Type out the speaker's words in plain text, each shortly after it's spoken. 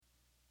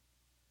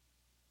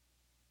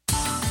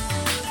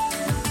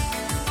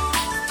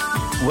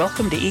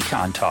Welcome to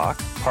Econ Talk,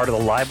 part of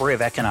the Library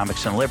of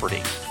Economics and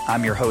Liberty.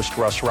 I'm your host,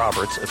 Russ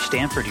Roberts of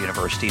Stanford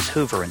University's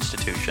Hoover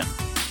Institution.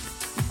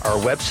 Our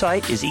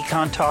website is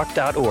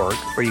econtalk.org,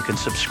 where you can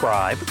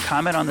subscribe,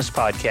 comment on this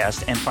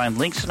podcast, and find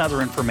links and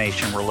other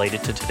information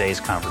related to today's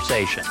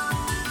conversation.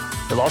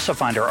 You'll also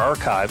find our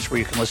archives where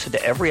you can listen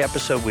to every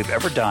episode we've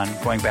ever done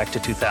going back to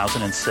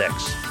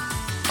 2006.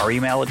 Our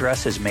email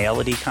address is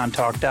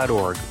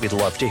mail@econtalk.org. We'd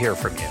love to hear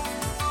from you.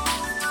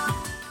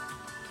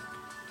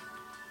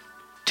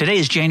 Today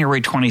is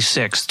January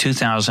 26,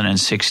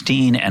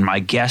 2016, and my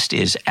guest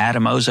is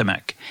Adam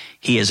Ozimek.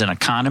 He is an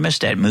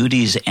economist at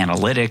Moody's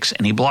Analytics,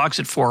 and he blogs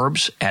at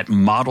Forbes at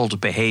Modeled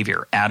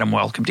Behavior. Adam,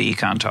 welcome to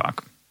Econ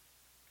Talk.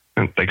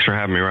 Thanks for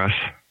having me, Russ.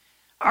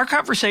 Our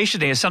conversation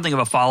today is something of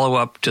a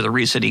follow-up to the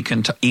recent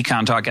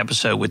Econ Talk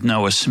episode with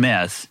Noah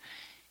Smith.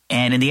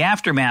 And in the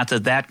aftermath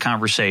of that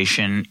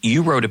conversation,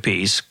 you wrote a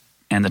piece,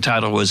 and the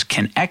title was,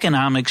 Can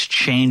Economics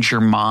Change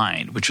Your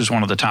Mind?, which was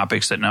one of the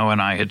topics that Noah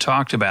and I had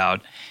talked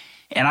about.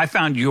 And I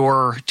found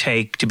your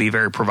take to be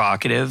very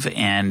provocative,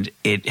 and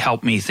it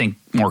helped me think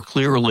more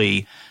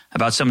clearly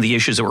about some of the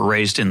issues that were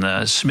raised in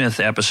the Smith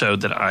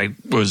episode that I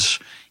was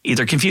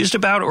either confused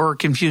about or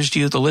confused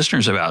you, the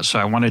listeners, about. So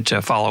I wanted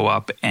to follow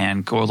up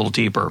and go a little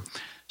deeper.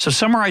 So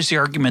summarize the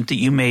argument that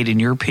you made in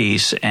your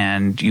piece,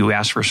 and you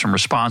asked for some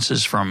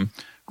responses from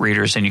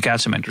readers, and you got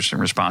some interesting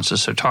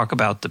responses. So talk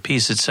about the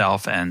piece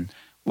itself and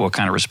what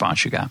kind of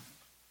response you got.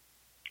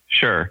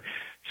 Sure.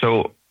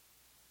 So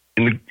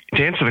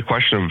to answer the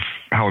question of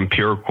how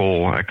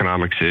empirical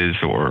economics is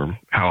or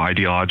how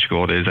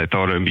ideological it is, I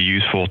thought it would be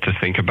useful to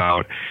think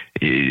about,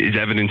 is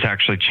evidence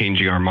actually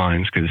changing our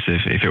minds? Because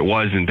if it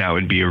wasn't, that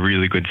would be a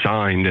really good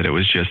sign that it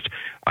was just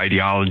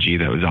ideology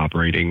that was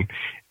operating.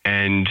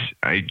 And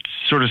I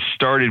sort of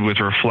started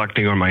with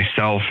reflecting on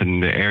myself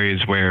in the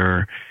areas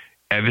where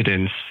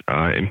evidence,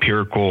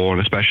 empirical, and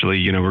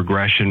especially,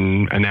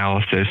 regression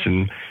analysis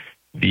and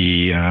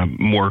the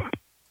more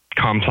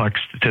complex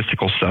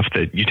statistical stuff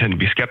that you tend to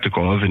be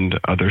skeptical of, and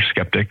other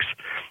skeptics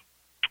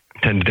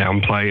tend to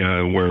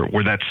downplay,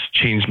 where that's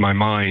changed my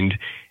mind.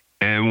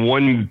 And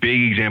one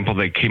big example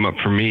that came up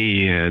for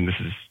me, and this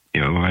is,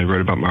 I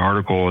wrote about my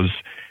article, is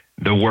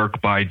the work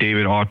by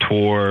David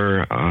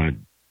Autor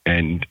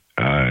and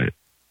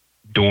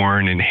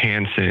Dorn and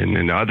Hansen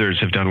and others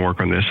have done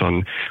work on this,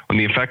 on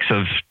the effects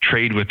of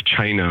trade with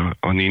China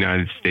on the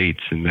United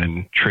States and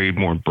then trade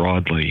more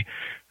broadly.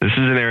 This is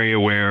an area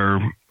where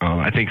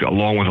I think,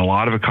 along with a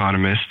lot of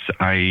economists,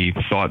 I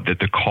thought that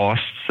the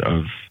costs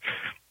of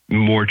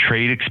more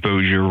trade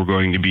exposure were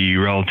going to be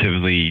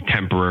relatively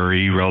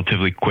temporary,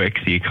 relatively quick.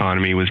 The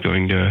economy was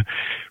going to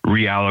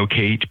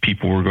reallocate.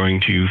 People were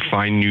going to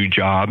find new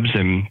jobs,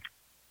 and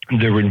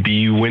there would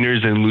be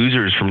winners and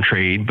losers from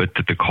trade, but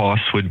that the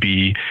costs would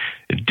be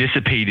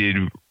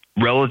dissipated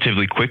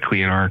relatively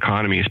quickly in our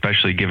economy,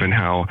 especially given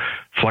how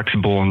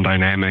flexible and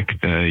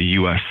dynamic the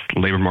U.S.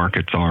 labor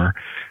markets are.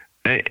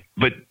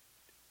 But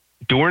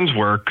Dorn's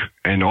work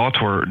and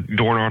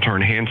Dorn, Autor,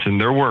 and Hansen,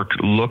 their work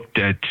looked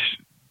at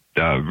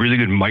really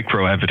good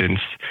micro evidence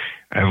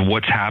of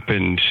what's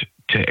happened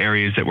to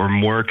areas that were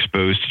more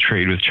exposed to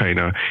trade with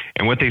China.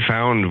 And what they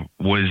found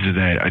was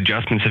that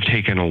adjustments have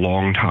taken a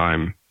long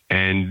time,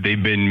 and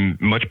they've been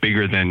much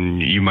bigger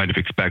than you might have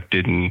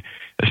expected, and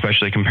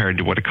especially compared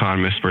to what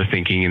economists were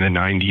thinking in the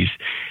 90s.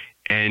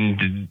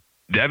 And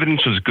the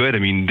evidence was good. I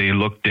mean, they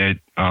looked at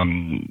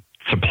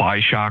supply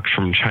shocks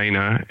from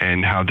China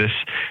and how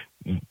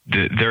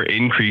their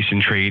increase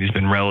in trade has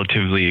been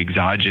relatively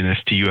exogenous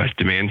to U.S.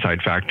 demand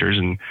side factors.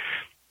 And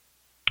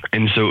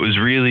so it was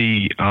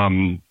really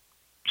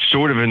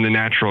sort of in the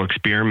natural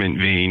experiment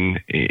vein,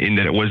 in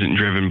that it wasn't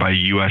driven by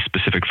U.S.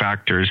 specific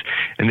factors.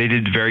 And they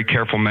did very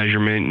careful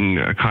measurement and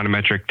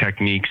econometric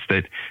techniques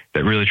that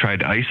really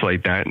tried to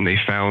isolate that. And they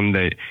found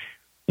that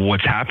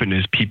what's happened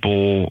is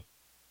people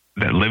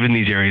that live in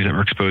these areas that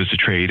were exposed to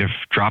trade have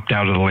dropped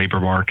out of the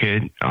labor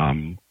market.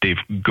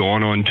 They've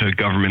gone on to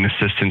government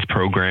assistance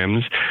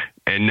programs,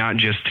 and not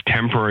just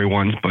temporary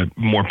ones, but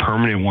more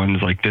permanent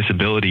ones like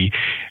disability.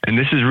 And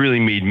this has really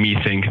made me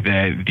think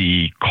that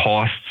the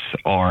costs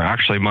are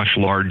actually much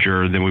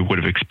larger than we would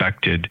have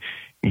expected,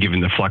 given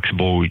the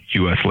flexible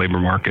U.S. labor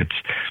markets.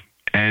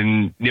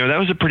 And, that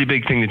was a pretty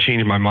big thing to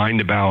change my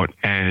mind about.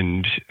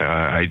 And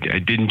I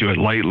didn't do it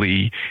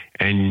lightly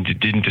and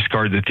didn't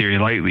discard the theory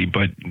lightly,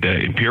 but the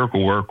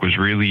empirical work was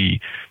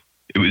really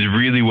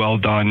well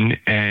done.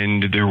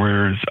 And there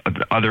was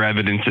other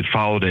evidence that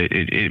followed it.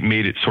 It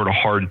made it sort of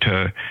hard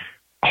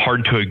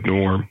to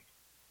ignore.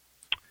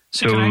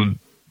 So can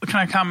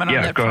I comment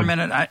on that for a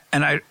minute?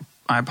 I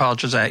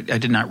apologize. I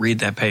did not read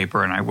that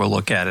paper, and I will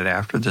look at it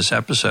after this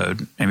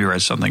episode. Maybe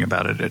write something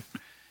about it at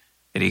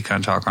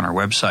Econ Talk on our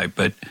website.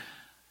 But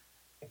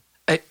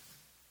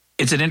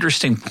it's an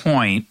interesting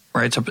point,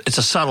 right? It's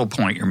a subtle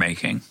point you're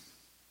making.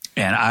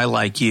 And I,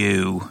 like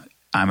you,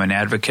 I'm an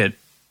advocate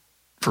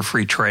for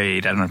free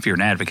trade. I don't know if you're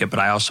an advocate, but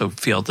I also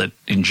feel that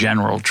in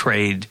general,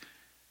 trade,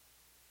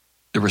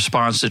 the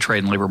response to trade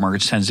and labor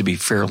markets tends to be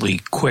fairly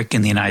quick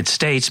in the United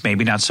States,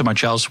 maybe not so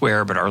much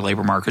elsewhere, but our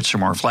labor markets are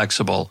more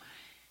flexible.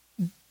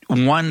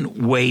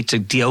 one way to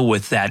deal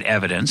with that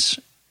evidence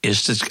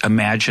is to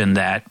imagine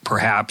that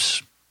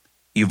perhaps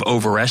you've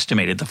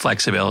overestimated the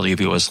flexibility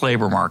of U.S.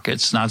 labor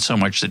markets. Not so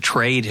much the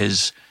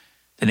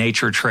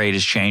nature of trade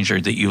has changed, or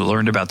that you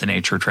learned about the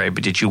nature of trade,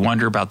 but did you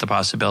wonder about the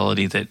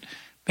possibility that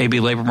maybe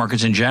labor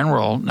markets in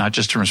general, not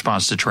just in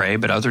response to trade,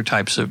 but other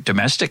types of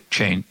domestic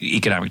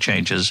economic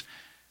changes,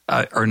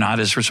 are not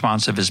as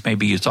responsive as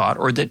maybe you thought,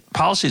 or that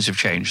policies have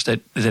changed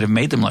that have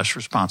made them less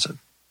responsive?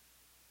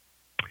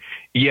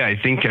 Yeah, I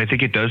think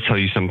it does tell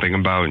you something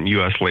about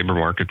U.S. labor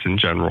markets in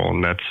general,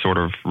 and that's sort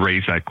of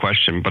raised that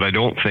question. But I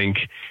don't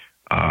think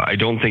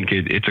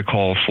it's a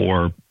call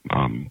for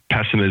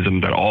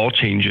pessimism that all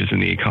changes in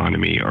the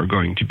economy are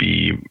going to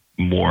be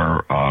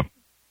more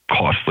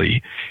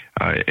costly.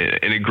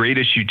 And a great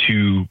issue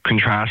to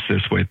contrast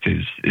this with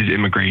is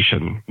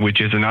immigration,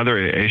 which is another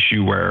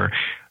issue where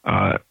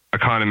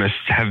economists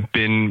have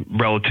been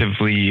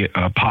relatively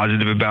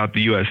positive about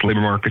the U.S. labor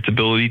market's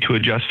ability to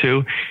adjust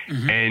to.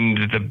 Mm-hmm. And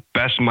the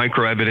best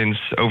micro evidence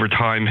over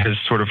time has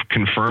sort of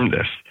confirmed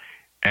this.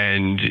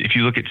 And if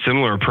you look at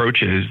similar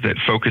approaches that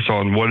focus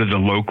on what are the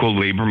local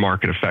labor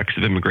market effects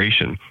of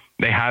immigration,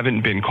 they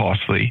haven't been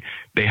costly.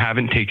 They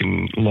haven't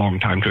taken a long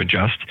time to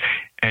adjust.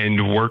 And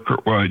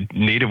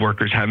native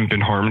workers haven't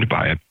been harmed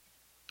by it.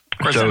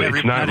 So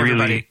it's not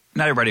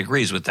everybody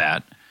agrees with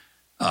that.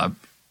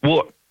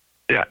 Well,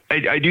 yeah,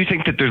 I do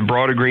think that there's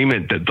broad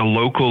agreement that the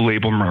local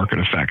labor market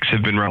effects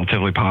have been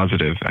relatively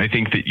positive. I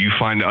think that you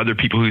find other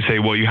people who say,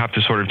 well, you have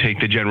to sort of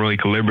take the general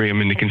equilibrium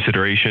into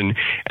consideration,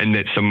 and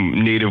that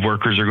some native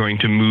workers are going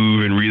to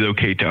move and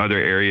relocate to other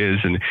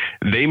areas. And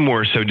they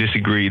more so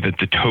disagree that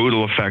the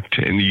total effect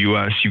in the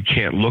U.S., you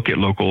can't look at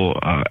local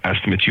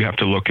estimates. You have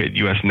to look at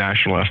U.S.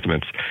 national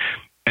estimates.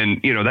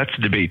 And, that's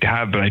a debate to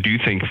have. But I do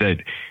think that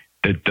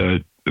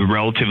the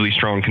relatively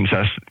strong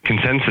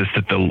consensus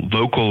that the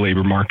local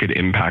labor market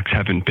impacts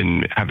haven't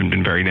been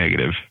very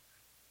negative.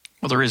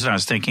 Well, the reason I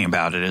was thinking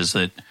about it is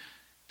that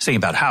thinking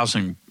about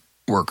housing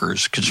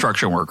workers,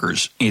 construction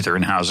workers, either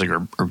in housing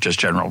or just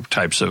general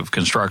types of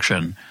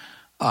construction.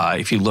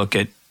 If you look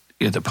at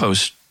the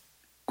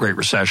post-Great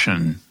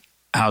Recession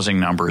housing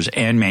numbers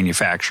and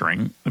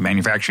manufacturing, the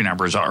manufacturing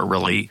numbers are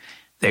really,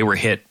 they've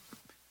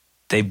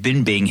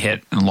been being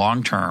hit in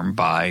long term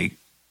by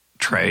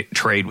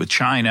trade with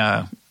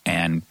China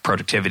and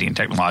productivity and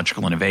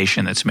technological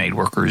innovation that's made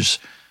workers,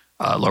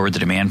 lowered the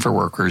demand for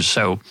workers.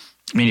 So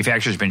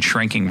manufacturing has been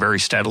shrinking very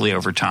steadily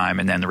over time,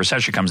 and then the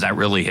recession comes, that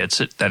really hits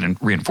it, that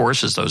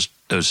reinforces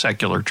those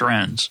secular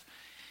trends.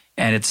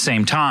 And at the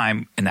same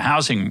time, in the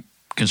housing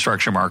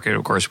construction market,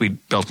 of course, we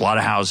built a lot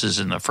of houses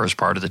in the first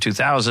part of the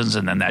 2000s,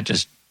 and then that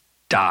just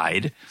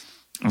died.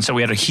 And so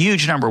we had a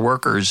huge number of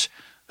workers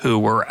who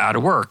were out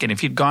of work. And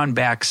if you'd gone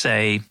back,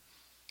 say,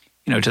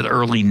 to the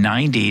early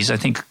 90s, I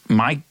think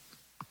my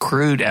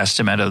crude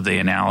estimate of the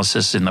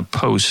analysis in the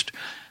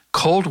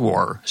post-Cold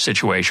War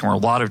situation, where a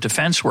lot of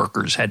defense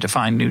workers had to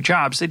find new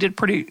jobs, they did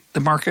labor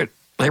market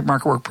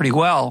worked pretty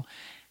well.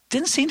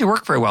 Didn't seem to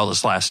work very well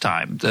this last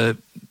time.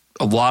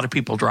 A lot of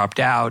people dropped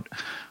out.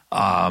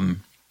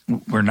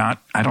 We're not,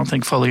 I don't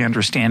think, fully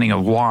understanding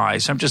of why.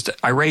 So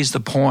I raised the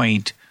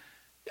point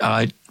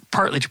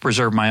partly to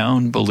preserve my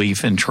own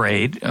belief in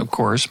trade, of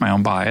course, my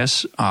own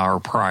bias or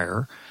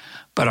prior.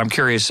 But I'm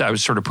curious, I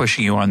was sort of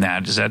pushing you on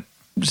that. Does that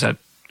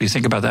do you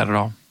think about that at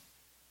all?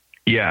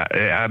 Yeah,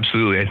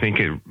 absolutely. I think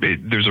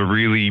there's a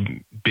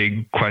really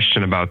big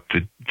question about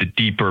the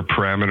deeper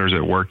parameters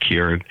at work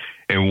here,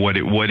 and what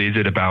is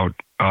it about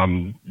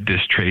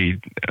this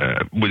trade?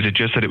 Was it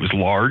just that it was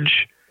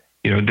large,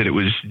 that it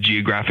was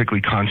geographically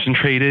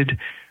concentrated?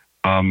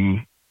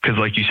 Because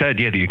like you said,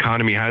 the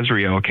economy has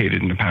reallocated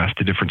in the past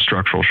to different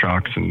structural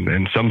shocks,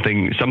 and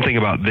something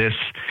about this,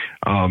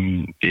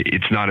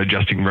 it's not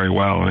adjusting very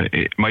well.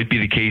 It might be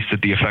the case that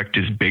the effect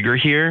is bigger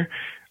here.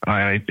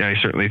 I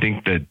certainly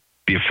think that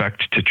the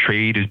effect to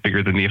trade is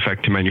bigger than the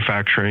effect to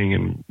manufacturing,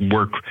 and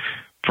work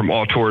from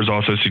auteurs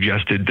also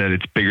suggested that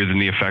it's bigger than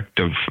the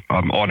effect of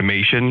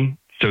automation.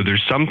 So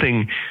there's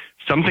something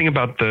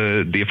about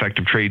the effect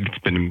of trade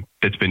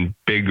that's been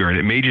bigger, and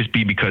it may just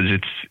be because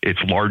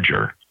it's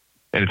larger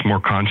and it's more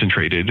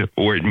concentrated,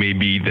 or it may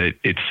be that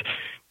it's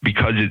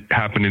because it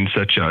happened in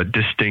such a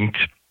distinct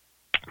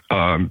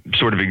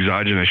sort of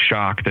exogenous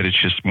shock that it's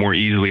just more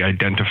easily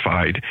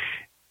identified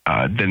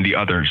than the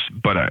others.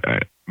 But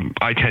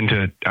I tend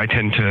to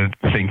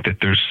think that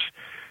there's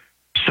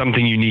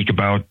something unique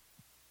about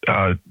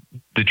the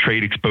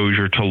trade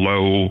exposure,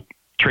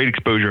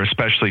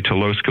 especially to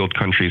low skilled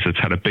countries, that's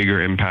had a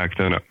bigger impact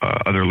than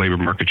other labor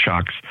market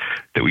shocks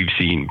that we've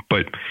seen.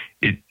 But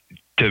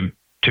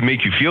to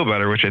make you feel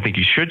better, which I think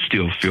you should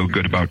still feel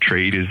good about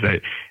trade, is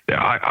that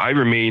I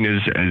remain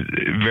as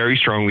very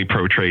strongly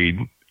pro trade.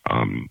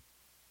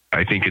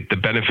 I think the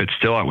benefits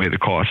still outweigh the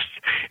costs.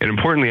 And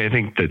importantly, I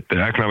think that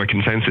the economic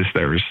consensus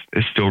there is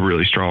still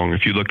really strong.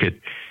 If you look at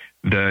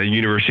the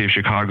University of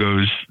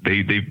Chicago's,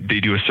 they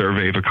do a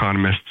survey of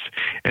economists,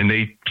 and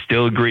they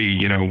still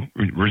agree,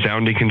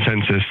 resounding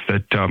consensus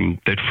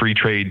that free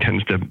trade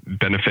tends to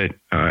benefit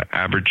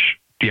average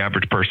the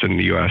average person in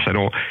the U.S.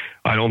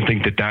 I don't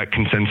think that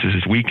consensus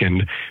is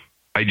weakened.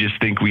 I just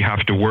think we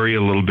have to worry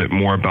a little bit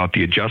more about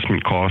the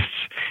adjustment costs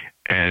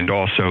and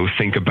also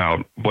think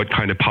about what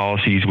kind of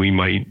policies we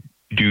might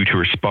do to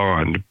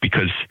respond,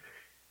 because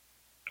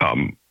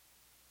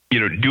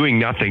doing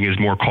nothing is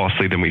more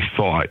costly than we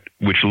thought,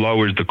 which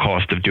lowers the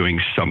cost of doing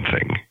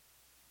something.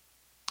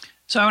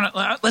 So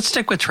let's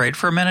stick with trade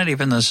for a minute,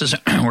 even though this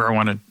isn't where I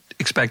want to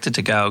expect it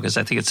to go, because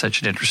I think it's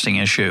such an interesting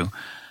issue.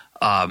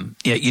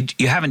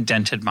 You haven't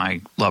dented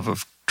my love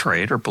of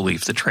trade or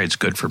belief that trade's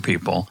good for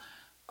people.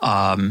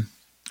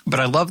 But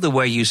I love the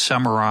way you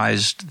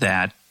summarized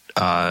that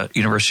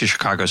University of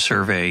Chicago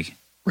survey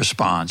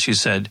response. You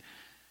said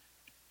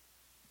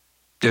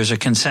there's a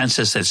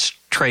consensus that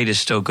trade is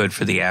still good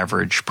for the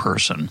average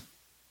person.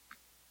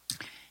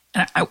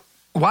 And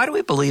why do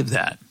we believe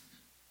that?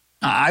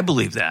 I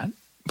believe that,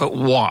 but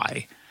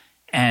why?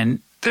 And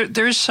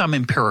there's some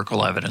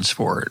empirical evidence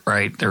for it,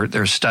 right? There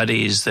are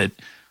studies that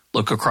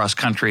look across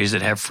countries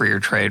that have freer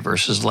trade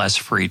versus less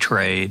free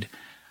trade.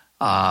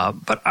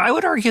 But I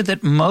would argue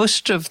that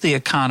most of the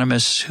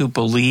economists who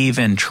believe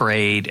in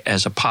trade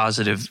as a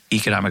positive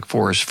economic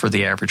force for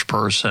the average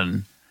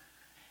person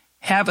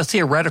have a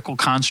theoretical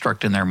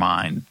construct in their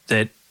mind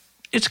that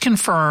it's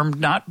confirmed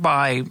not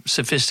by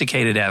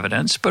sophisticated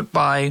evidence, but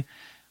by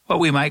what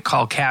we might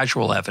call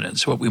casual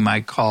evidence, what we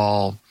might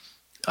call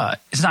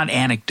it's not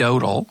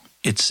anecdotal.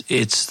 It's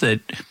that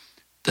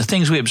the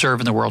things we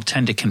observe in the world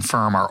tend to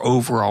confirm our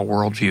overall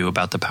worldview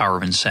about the power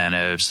of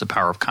incentives, the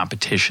power of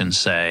competition,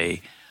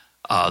 say,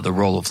 the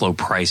role of low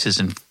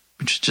prices,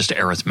 which is just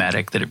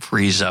arithmetic, that it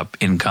frees up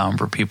income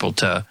for people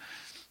to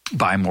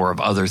buy more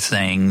of other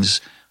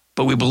things.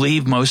 But we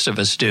believe, most of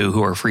us do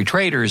who are free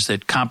traders,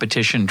 that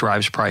competition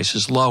drives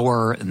prices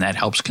lower and that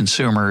helps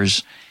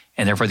consumers,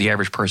 and therefore the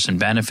average person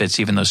benefits,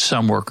 even though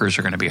some workers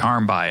are going to be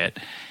harmed by it.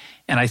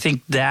 And I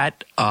think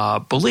that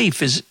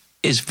belief is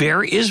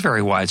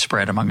very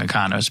widespread among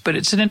economists. But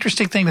it's an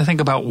interesting thing to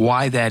think about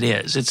why that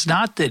is. It's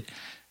not that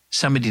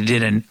somebody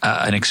did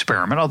an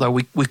experiment, although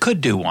we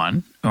could do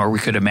one, or we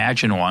could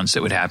imagine ones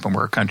that would happen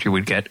where a country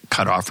would get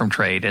cut off from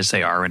trade as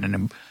they are in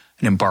an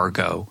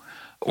embargo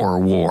or a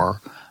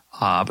war.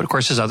 But of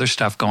course, there's other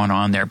stuff going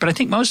on there. But I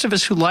think most of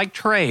us who like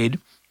trade,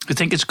 who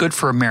think it's good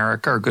for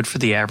America or good for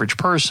the average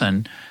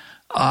person,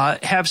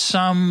 have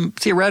some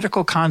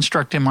theoretical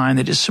construct in mind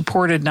that is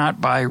supported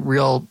not by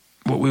real,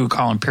 what we would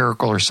call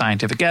empirical or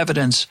scientific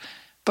evidence,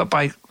 but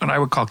by what I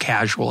would call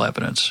casual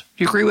evidence.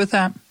 Do you agree with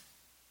that?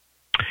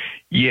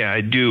 Yeah,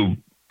 I do.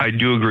 I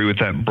do agree with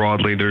that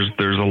broadly. There's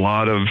a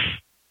lot of,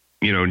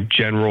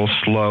 general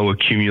slow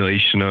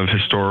accumulation of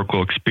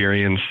historical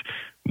experience.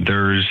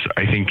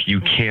 I think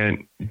you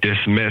can't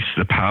dismiss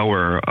the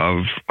power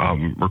of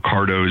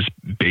Ricardo's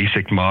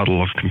basic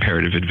model of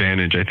comparative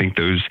advantage. I think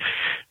those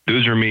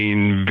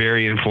remain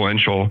very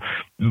influential.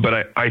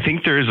 But I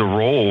think there is a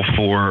role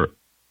for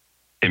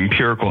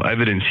empirical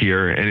evidence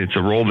here, and it's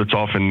a role that's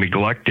often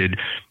neglected.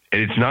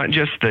 And it's not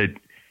just that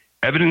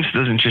evidence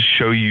doesn't just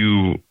show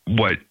you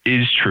what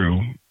is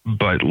true,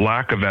 but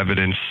lack of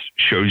evidence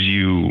shows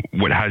you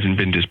what hasn't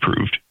been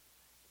disproved.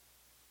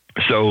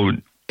 So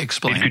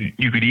explain.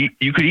 You could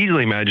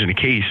easily imagine a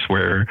case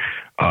where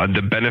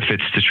the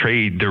benefits to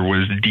trade, there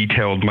was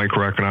detailed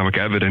microeconomic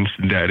evidence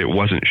that it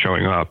wasn't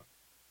showing up,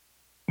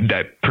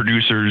 that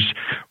producers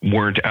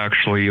weren't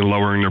actually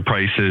lowering their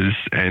prices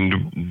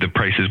and the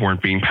prices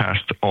weren't being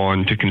passed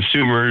on to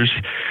consumers,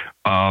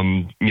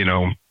 that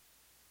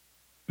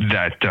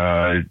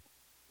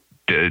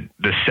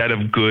the set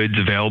of goods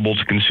available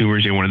to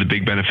consumers, one of the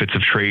big benefits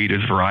of trade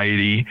is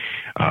variety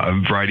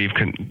of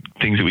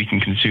things that we can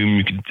consume.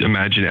 You could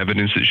imagine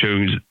evidence that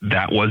shows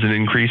that wasn't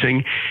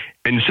increasing.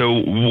 And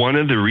so one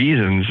of the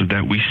reasons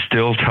that we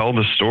still tell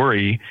the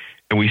story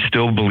and we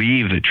still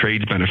believe that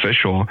trade's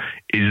beneficial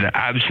is the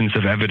absence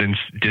of evidence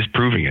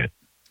disproving it.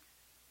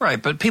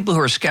 Right, but people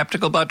who are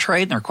skeptical about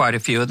trade, and there are quite a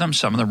few of them,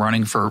 some of them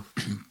running for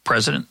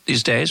president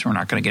these days, we're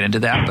not going to get into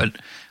that, but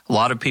a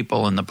lot of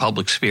people in the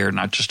public sphere,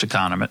 not just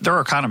economists. There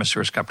are economists who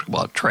are skeptical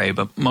about trade,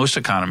 but most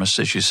economists,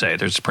 as you say,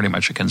 there's pretty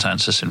much a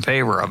consensus in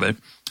favor of it.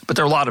 But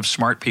there are a lot of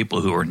smart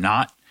people who are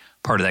not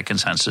part of that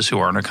consensus who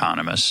aren't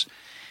economists.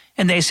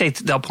 And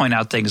they'll point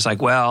out things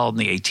like, well, in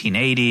the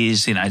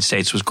 1880s, the United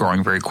States was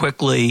growing very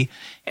quickly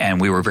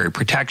and we were very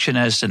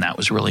protectionist and that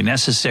was really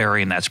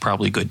necessary and that's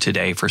probably good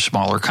today for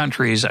smaller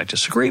countries. I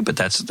disagree, but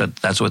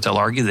that's what they'll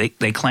argue.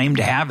 They claim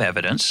to have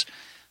evidence.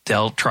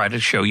 They'll try to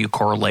show you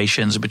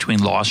correlations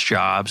between lost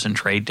jobs and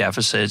trade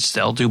deficits.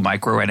 They'll do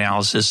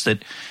microanalysis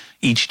that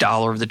each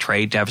dollar of the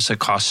trade deficit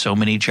costs so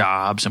many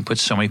jobs and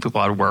puts so many people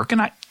out of work.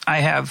 And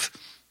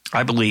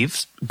I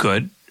believe,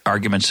 good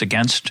arguments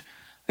against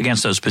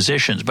those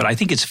positions. But I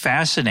think it's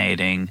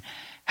fascinating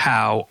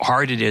how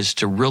hard it is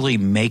to really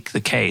make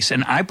the case.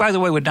 And I, by the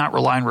way, would not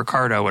rely on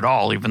Ricardo at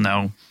all, even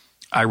though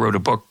I wrote a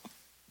book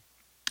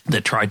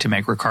that tried to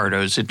make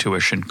Ricardo's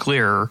intuition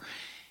clearer.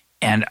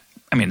 And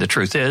I mean, the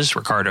truth is,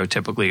 Ricardo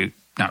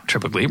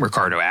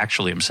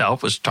actually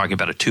himself was talking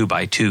about a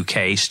 2x2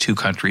 case, 2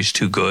 countries,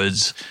 2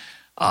 goods,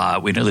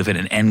 We live in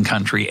an end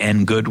country,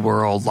 end good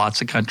world,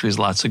 lots of countries,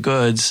 lots of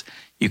goods.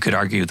 You could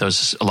argue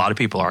a lot of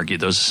people argue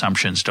those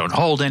assumptions don't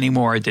hold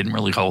anymore. It didn't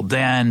really hold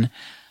then.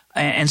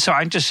 And so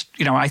I just,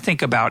 I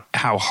think about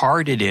how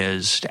hard it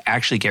is to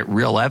actually get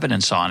real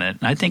evidence on it.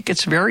 And I think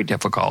it's very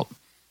difficult.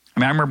 I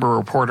mean, I remember a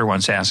reporter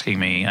once asking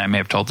me, I may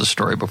have told this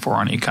story before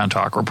on Econ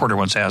Talk, a reporter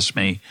once asked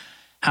me,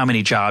 how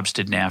many jobs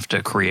did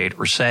NAFTA create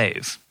or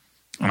save?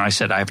 And I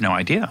said, I have no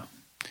idea.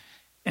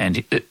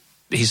 And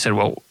he said,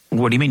 well,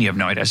 what do you mean you have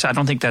no idea? I said, I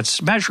don't think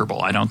that's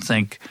measurable.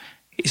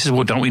 He says,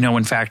 well, don't we know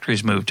when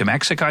factories move to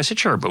Mexico? I said,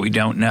 sure, but we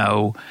don't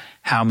know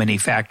how many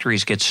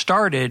factories get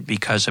started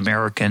because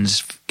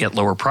Americans get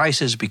lower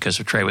prices because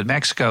of trade with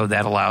Mexico.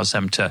 That allows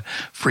them to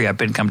free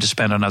up income to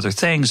spend on other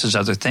things.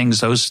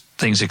 Those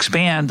things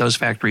expand. Those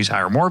factories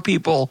hire more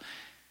people.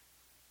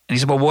 And he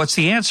said, well, what's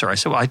the answer? I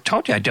said, well, I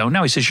told you I don't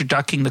know. He says, you're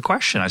ducking the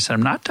question. I said,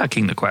 I'm not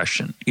ducking the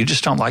question. You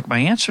just don't like my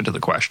answer to the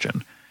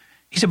question.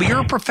 He said, but you're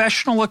a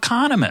professional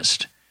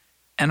economist.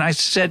 And I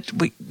said,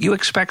 you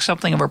expect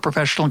something of a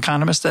professional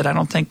economist that I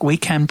don't think we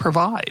can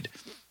provide.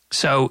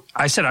 So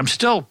I said, I'm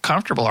still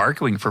comfortable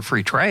arguing for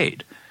free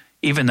trade,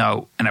 even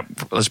though,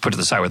 let's put it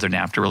aside whether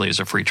NAFTA really is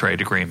a free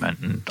trade agreement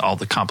and all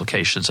the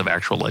complications of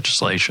actual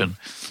legislation.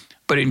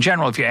 But in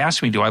general, if you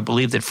ask me, do I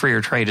believe that freer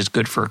trade is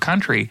good for a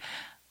country?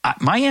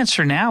 My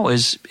answer now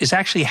is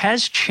actually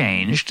has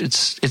changed.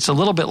 It's a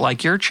little bit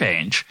like your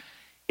change.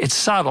 It's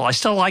subtle. I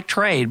still like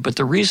trade, but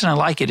the reason I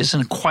like it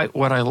isn't quite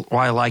why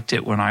I liked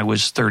it when I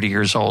was 30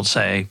 years old,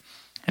 say,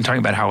 and talking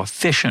about how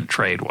efficient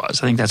trade was.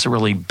 I think that's a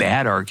really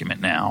bad argument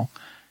now.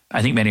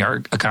 I think many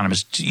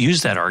economists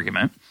use that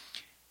argument.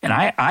 And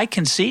I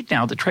concede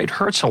now that trade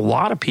hurts a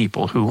lot of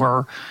people who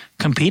are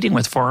competing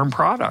with foreign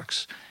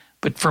products.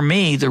 But for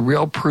me, the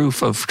real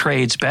proof of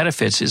trade's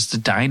benefits is the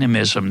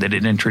dynamism that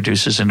it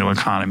introduces into an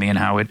economy and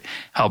how it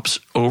helps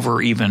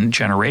over even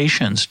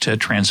generations to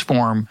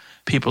transform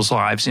people's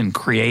lives in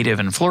creative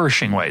and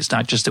flourishing ways,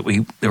 not just that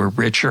we're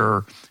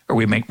richer or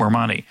we make more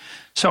money.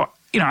 So,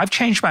 I've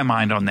changed my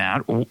mind on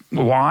that.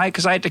 Why?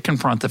 Because I had to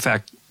confront the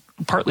fact,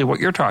 partly what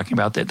you're talking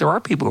about, that there are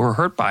people who are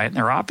hurt by it and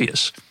they're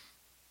obvious.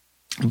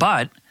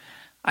 But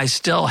I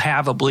still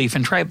have a belief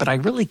in trade, but I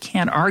really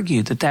can't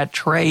argue that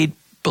trade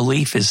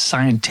belief is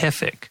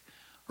scientific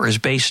or is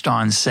based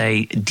on,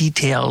 say,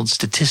 detailed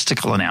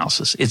statistical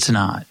analysis. It's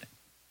not.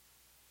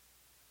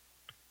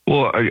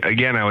 Well,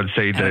 again, I would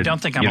say that I don't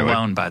think I'm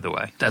alone, by the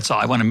way. That's all.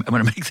 I want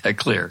to make that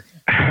clear.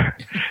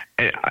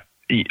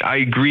 I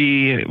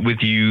agree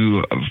with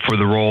you for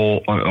the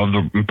role of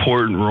the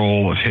important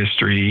role of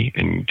history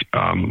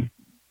and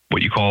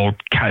what you call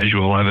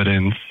casual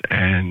evidence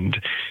and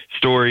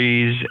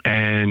stories.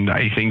 And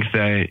I think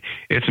that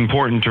it's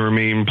important to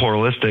remain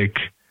pluralistic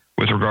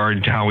with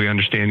regard to how we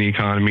understand the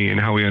economy and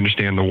how we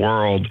understand the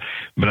world.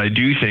 But I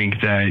do think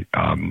that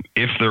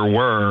if there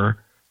were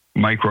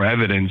micro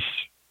evidence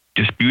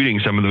disputing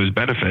some of those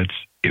benefits,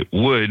 it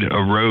would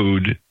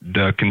erode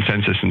the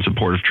consensus in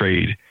support of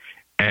trade.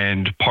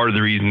 And part of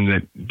the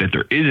reason that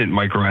there isn't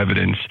micro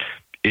evidence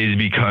is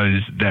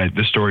because that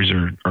the stories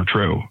are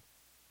true.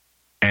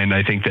 And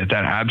I think that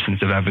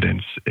absence of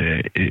evidence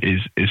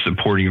is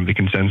supporting of the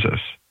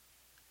consensus.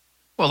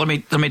 Well, let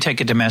me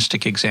take a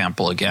domestic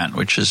example again,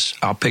 which is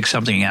I'll pick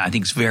something I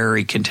think is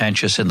very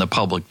contentious in the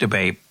public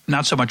debate,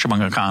 not so much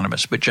among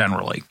economists, but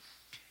generally.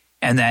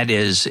 And that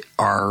is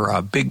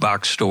our big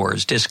box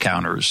stores,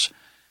 discounters,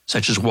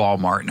 such as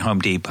Walmart and Home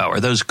Depot. Are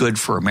those good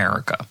for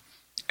America?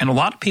 And a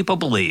lot of people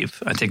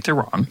believe, I think they're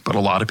wrong, but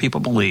a lot of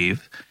people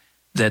believe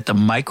that the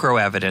micro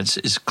evidence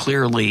is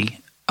clearly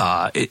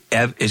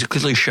it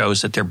clearly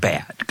shows that they're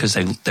bad because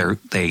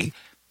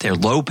they're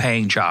low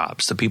paying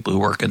jobs, the people who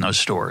work in those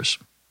stores.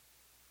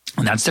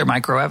 And that's their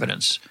micro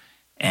evidence.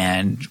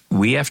 And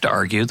we have to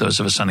argue, those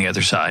of us on the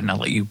other side, and I'll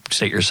let you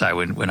state your side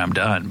when I'm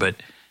done, but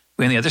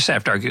we on the other side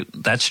have to argue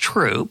that's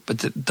true, but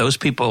those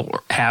people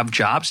have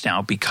jobs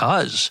now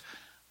because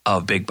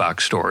of big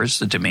box stores.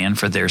 The demand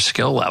for their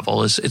skill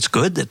level it's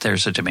good that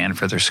there's a demand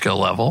for their skill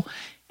level.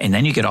 And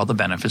then you get all the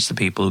benefits to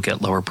people who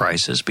get lower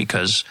prices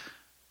because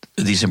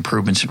these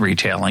improvements in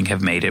retailing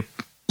have made it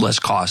less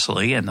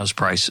costly, and those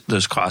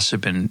costs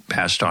have been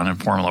passed on in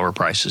form of lower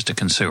prices to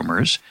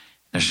consumers.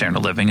 Their standard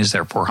of living is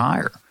therefore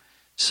higher.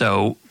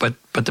 So, but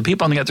the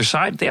people on the other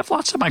side, they have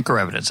lots of micro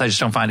evidence. I just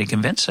don't find it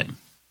convincing.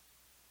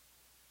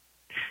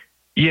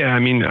 Yeah, I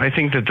mean, I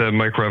think that the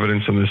micro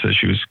evidence on this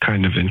issue is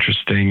kind of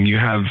interesting. You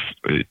have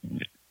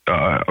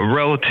a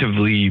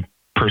relatively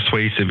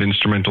persuasive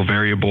instrumental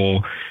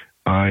variable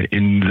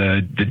in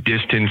the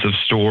distance of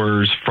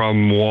stores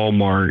from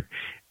Walmart.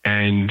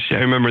 And I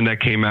remember when that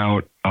came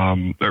out,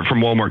 from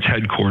Walmart's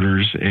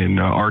headquarters in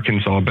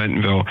Arkansas,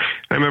 Bentonville.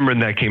 I remember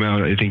when that came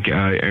out, I think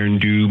Aaron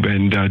Dube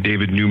and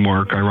David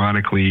Newmark,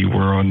 ironically,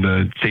 were on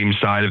the same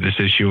side of this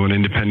issue on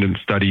independent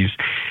studies.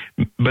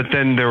 But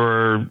then there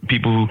were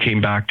people who came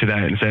back to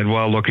that and said,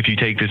 well, look, if you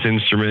take this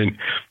instrument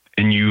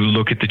and you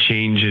look at the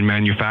change in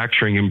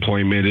manufacturing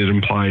employment, it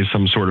implies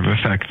some sort of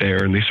effect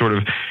there. And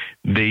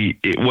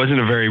it wasn't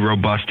a very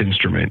robust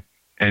instrument.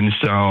 And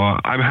so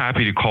I'm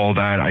happy to call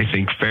that, I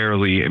think,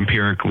 fairly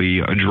empirically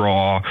a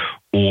draw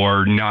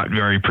or not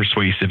very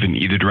persuasive in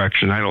either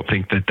direction. I don't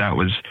think that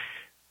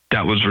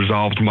was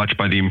resolved much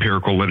by the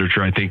empirical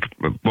literature. I think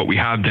what we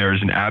have there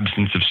is an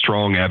absence of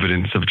strong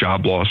evidence of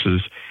job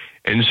losses.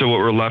 And so what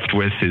we're left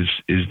with is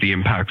the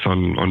impacts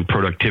on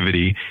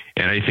productivity.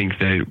 And I think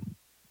that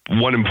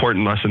one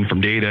important lesson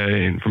from data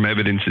and from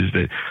evidence is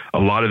that a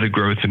lot of the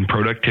growth in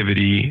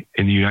productivity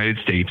in the United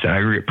States,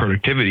 aggregate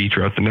productivity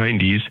throughout the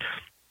 90s,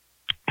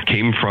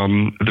 came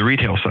from the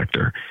retail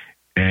sector.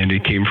 And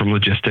it came from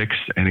logistics,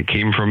 and it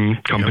came from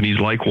companies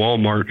like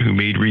Walmart who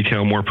made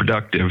retail more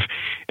productive.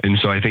 And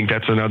so I think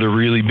that's another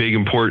really big,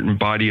 important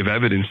body of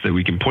evidence that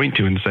we can point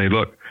to and say,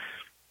 look,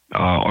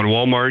 on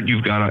Walmart,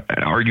 you've got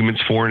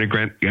arguments for and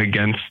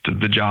against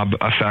the job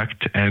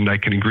effect. And I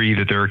can agree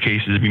that there are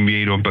cases being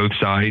made on both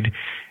sides,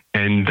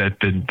 and that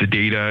the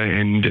data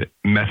and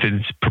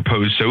methods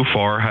proposed so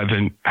far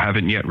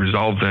haven't yet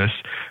resolved this.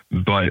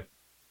 But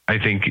I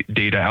think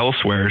data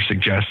elsewhere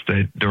suggests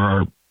that there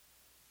are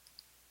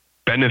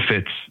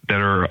benefits that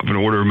are of an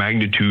order of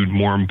magnitude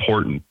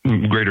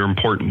greater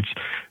importance,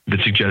 that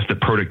suggest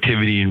that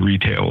productivity in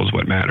retail is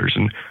what matters.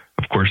 And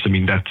of course, I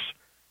mean, that's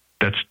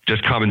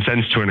just common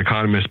sense to an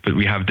economist, but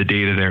we have the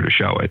data there to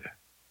show it.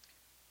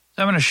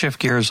 I'm going to shift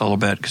gears a little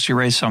bit because you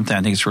raised something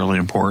I think is really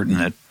important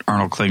that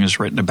Arnold Kling has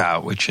written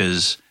about, which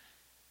is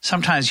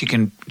sometimes you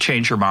can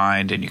change your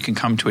mind and you can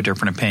come to a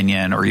different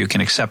opinion, or you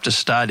can accept a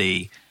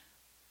study,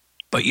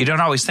 but you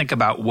don't always think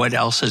about what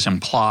else is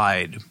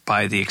implied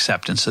by the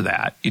acceptance of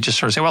that. You just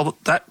sort of say, well,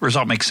 that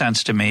result makes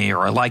sense to me, or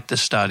I like the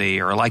study,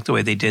 or I like the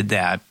way they did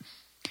that.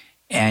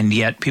 And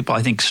yet people,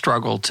 I think,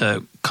 struggle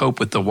to cope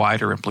with the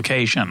wider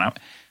implication.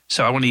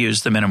 So I want to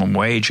use the minimum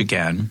wage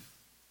again,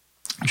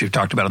 which we've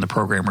talked about on the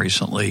program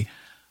recently.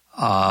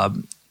 A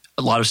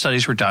lot of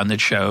studies were done that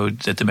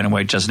showed that the minimum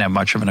wage doesn't have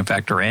much of an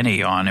effect or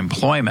any on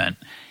employment.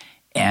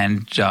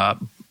 And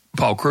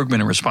Paul Krugman,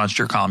 in response to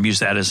your column, used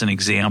that as an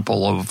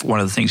example of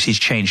one of the things he's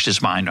changed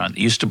his mind on.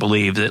 He used to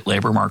believe that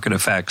labor market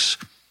effects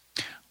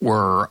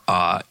were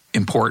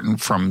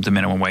important from the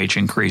minimum wage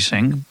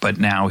increasing, but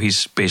now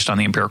he's, based on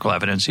the empirical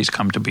evidence, he's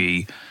come to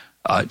be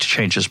to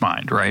change his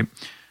mind, right?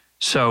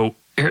 So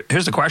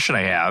here's the question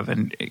I have,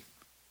 and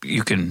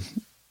you can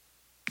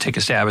take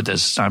a stab at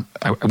this. I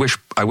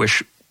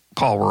wish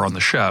Paul were on the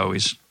show.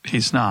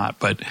 He's not,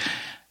 but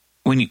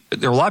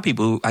there are a lot of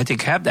people who I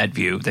think have that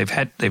view.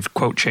 They've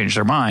quote changed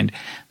their mind.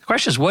 The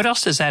question is, what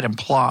else does that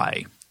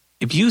imply?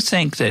 If you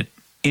think that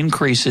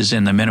increases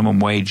in the minimum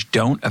wage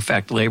don't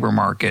affect labor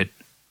market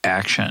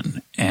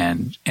action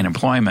and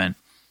employment,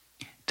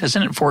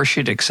 doesn't it force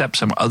you to accept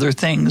some other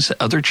things,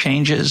 other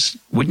changes?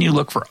 Wouldn't you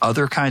look for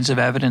other kinds of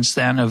evidence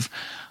then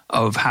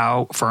of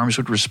how firms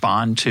would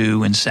respond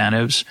to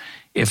incentives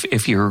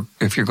if you're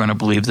going to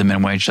believe the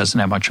minimum wage doesn't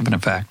have much of an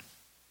effect?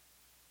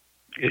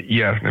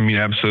 Yeah, I mean,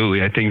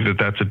 absolutely. I think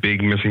that's a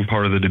big missing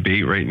part of the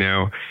debate right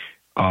now.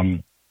 I'll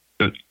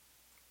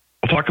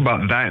talk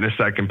about that in a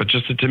second, but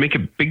just to make a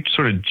big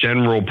sort of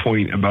general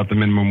point about the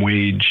minimum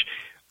wage,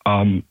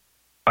 I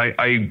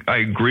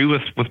agree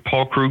with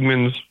Paul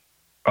Krugman's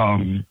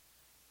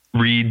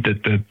read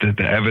that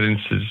the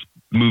evidence has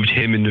moved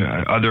him into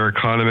other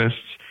economists.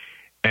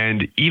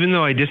 And even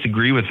though I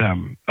disagree with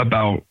them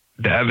about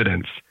the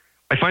evidence,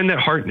 I find that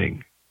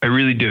heartening. I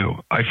really do.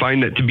 I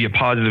find that to be a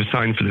positive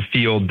sign for the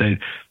field that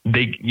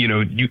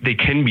they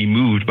can be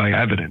moved by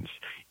evidence.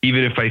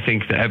 Even if I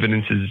think the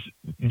evidence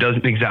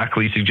doesn't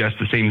exactly suggest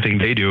the same thing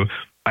they do,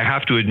 I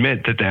have to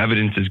admit that the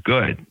evidence is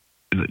good.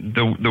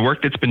 The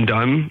work that's been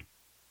done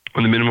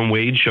on the minimum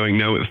wage showing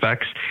no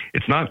effects,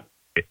 it's not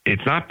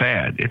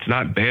bad. It's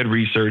not bad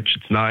research.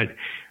 It's not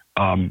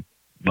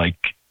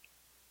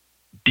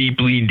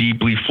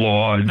deeply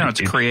flawed. No, it's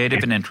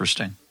creative and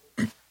interesting.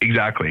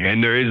 Exactly.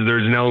 And there's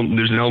an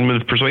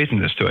element of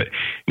persuasiveness to it.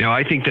 Now,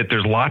 I think that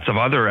there's lots of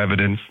other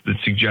evidence that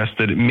suggests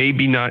that it may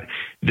be not,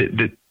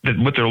 that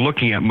what they're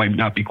looking at might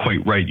not be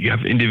quite right. You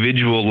have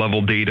individual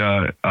level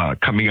data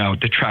coming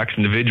out that tracks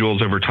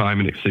individuals over time,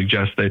 and it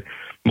suggests that,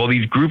 well,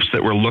 these groups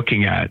that we're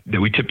looking at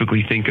that we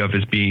typically think of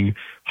as being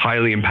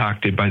highly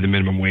impacted by the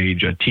minimum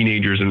wage,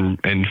 teenagers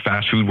and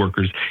fast food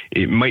workers,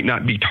 it might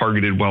not be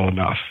targeted well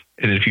enough.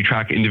 And if you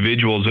track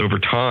individuals over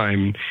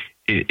time,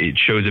 it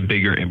shows a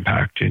bigger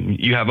impact. And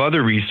you have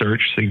other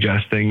research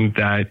suggesting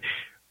that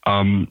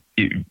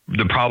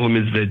the problem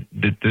is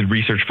that the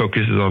research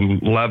focuses on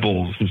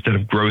levels instead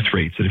of growth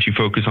rates. And if you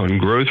focus on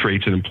growth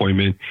rates in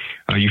employment,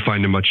 you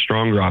find a much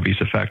stronger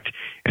obvious effect.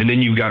 And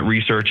then you've got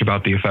research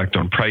about the effect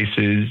on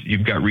prices.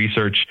 You've got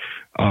research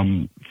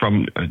from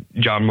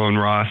John Malone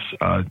Ross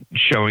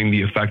showing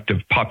the effect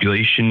of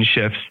population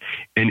shifts.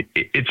 And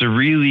it's a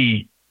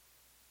really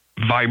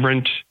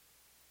vibrant,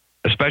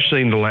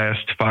 especially in the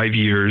last 5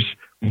 years,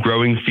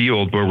 growing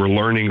field where we're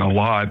learning a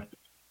lot.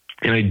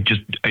 And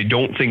I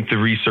don't think the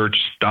research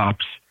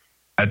stops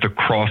at the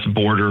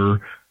cross-border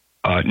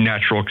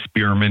natural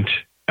experiment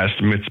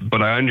estimates,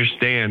 but I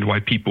understand why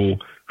people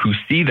who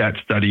see that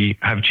study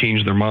have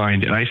changed their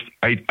mind. And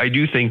I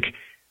do think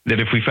that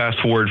if we fast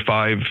forward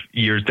 5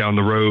 years down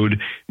the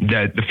road,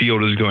 that the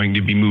field is going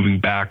to be moving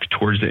back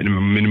towards the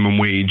minimum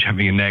wage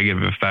having a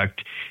negative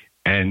effect.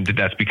 And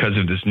that's because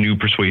of this new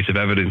persuasive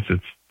evidence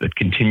that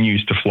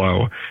continues to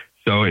flow.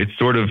 So it's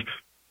sort of,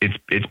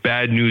 it's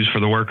bad news for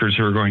the workers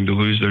who are going to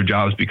lose their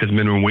jobs because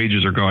minimum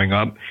wages are going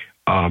up.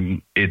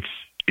 It's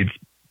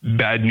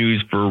bad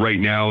news for right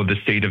now. The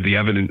state of the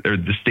evidence, or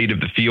the state of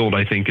the field,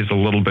 I think, is a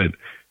little bit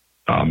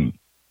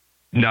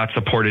not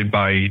supported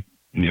by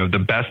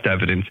the best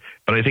evidence.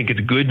 But I think it's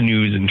good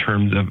news in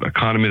terms of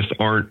economists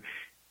aren't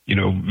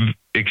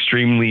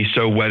extremely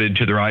so wedded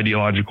to their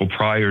ideological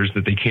priors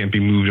that they can't be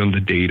moved on the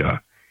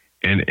data.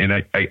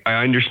 And I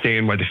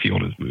understand why the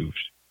field has moved.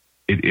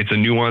 It's a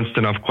nuanced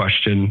enough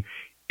question.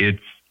 It's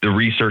the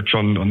research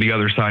on the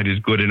other side is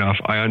good enough.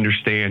 I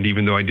understand,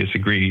 even though I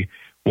disagree,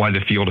 why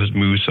the field has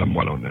moved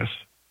somewhat on this.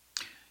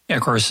 Yeah,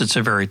 of course, it's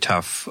a very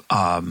tough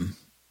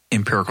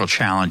empirical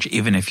challenge,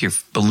 even if you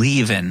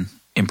believe in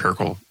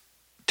empirical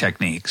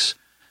techniques,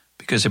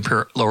 because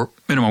lower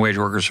minimum wage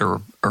workers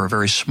are a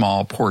very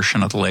small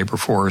portion of the labor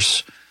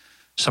force,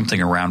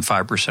 something around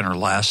 5% or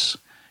less.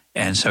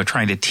 And so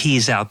trying to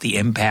tease out the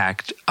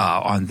impact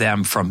on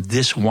them from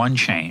this one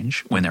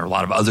change, when there are a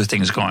lot of other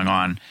things going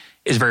on,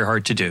 is very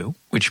hard to do,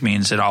 which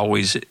means it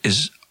always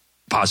is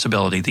a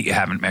possibility that you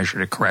haven't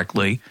measured it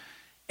correctly.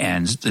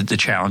 And the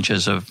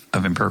challenges of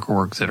empirical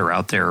work that are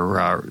out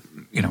there,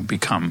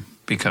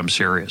 become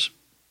serious.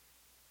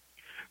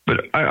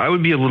 But I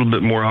would be a little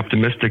bit more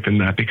optimistic than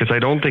that, because I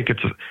don't think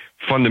it's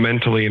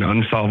fundamentally an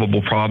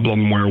unsolvable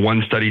problem where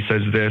one study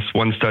says this,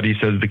 one study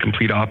says the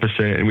complete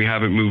opposite, and we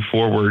haven't moved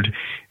forward.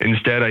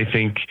 Instead, I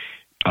think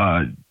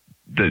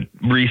the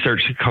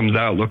research that comes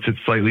out looks at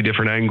slightly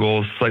different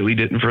angles, slightly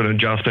different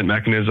adjustment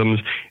mechanisms,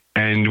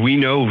 and we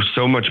know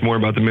so much more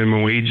about the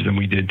minimum wage than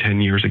we did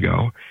 10 years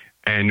ago.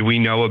 And we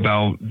know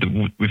about,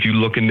 if you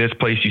look in this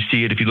place, you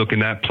see it. If you look in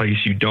that place,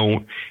 you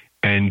don't.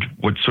 And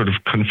what sort of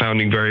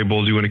confounding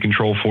variables you want to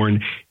control for.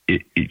 And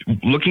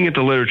looking at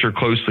the literature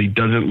closely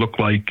doesn't look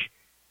like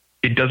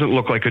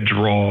a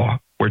draw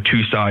where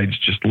two sides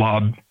just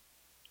lob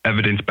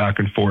evidence back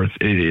and forth.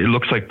 It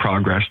looks like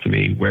progress to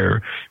me,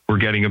 where we're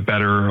getting a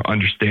better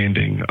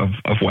understanding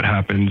of what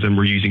happens, and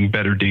we're using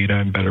better data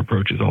and better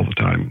approaches all the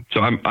time.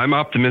 So I'm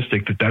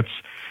optimistic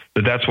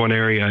that's one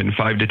area in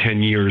 5 to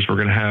 10 years we're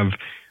going to have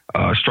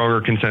a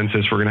stronger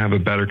consensus. We're going to have a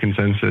better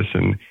consensus,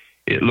 and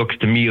it looks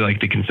to me like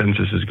the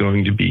consensus is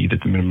going to be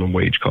that the minimum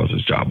wage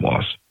causes job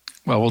loss.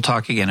 Well, we'll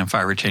talk again in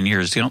 5 or 10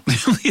 years. It'd be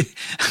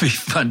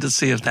fun to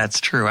see if that's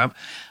true.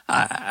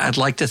 I'd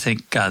like to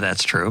think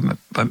that's true,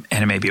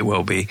 and maybe it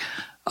will be.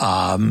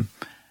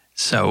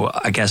 So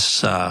I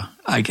guess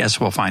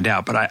we'll find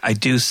out. But I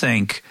do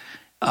think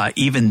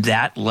even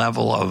that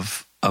level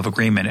of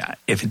agreement,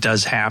 if it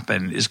does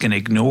happen, is going to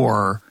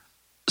ignore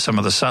some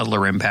of the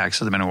subtler impacts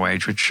of the minimum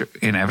wage, which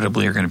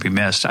inevitably are going to be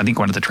missed. I think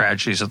one of the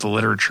tragedies of the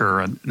literature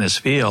in this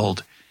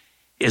field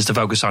is the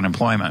focus on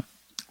employment,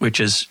 which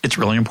it's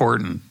really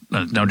important,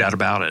 no doubt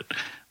about it.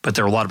 But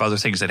there are a lot of other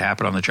things that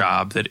happen on the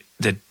job that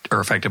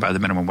are affected by the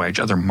minimum wage,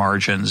 other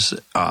margins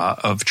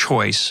of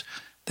choice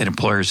that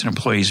employers and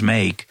employees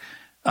make,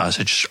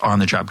 such as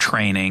on-the-job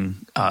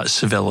training,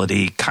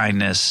 civility,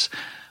 kindness,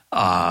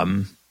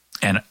 and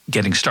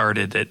getting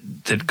started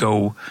that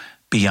go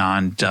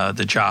beyond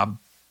the job,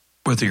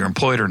 whether you're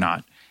employed or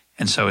not.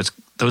 And so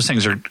those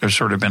things are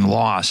sort of been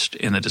lost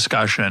in the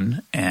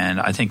discussion, and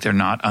I think they're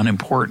not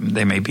unimportant.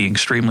 They may be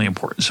extremely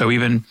important. So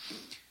even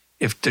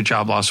if the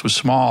job loss was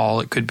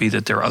small, it could be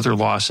that there are other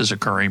losses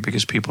occurring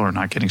because people are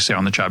not getting, say,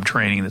 on-the-job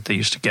training that they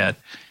used to get,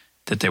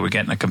 that they would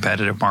get in a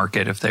competitive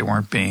market if they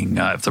weren't being,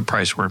 if the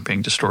price weren't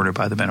being distorted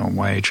by the minimum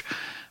wage.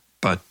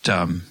 But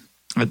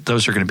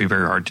those are going to be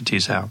very hard to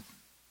tease out.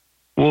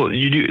 Well,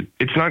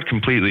 it's not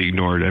completely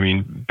ignored. I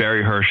mean,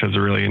 Barry Hirsch has a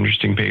really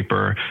interesting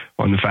paper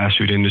on the fast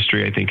food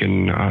industry, I think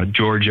in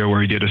Georgia, where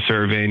he did a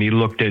survey, and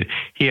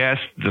he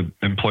asked the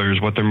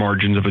employers what their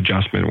margins of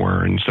adjustment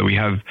were. And so we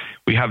have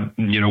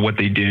what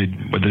they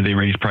did, whether they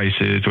raised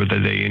prices, whether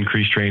they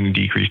increased training,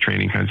 decreased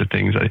training kinds of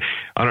things. I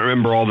don't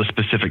remember all the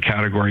specific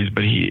categories,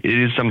 but it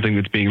is something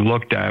that's being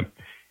looked at.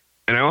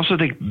 And I also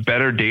think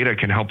better data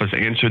can help us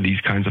answer these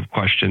kinds of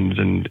questions.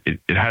 And it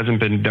hasn't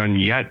been done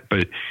yet,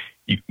 but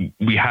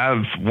we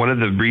have, one of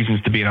the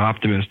reasons to be an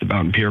optimist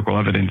about empirical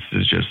evidence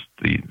is just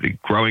the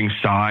growing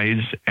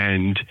size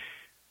and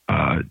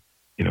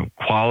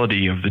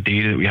quality of the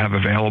data that we have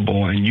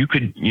available. And you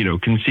could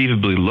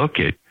conceivably look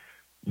at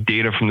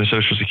data from the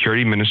Social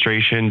Security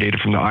Administration, data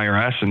from the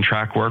IRS, and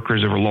track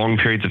workers over long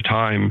periods of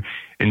time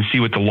and see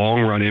what the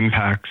long run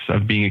impacts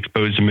of being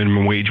exposed to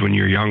minimum wage when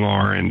you're young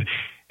are. And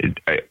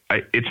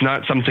it's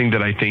not something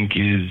that I think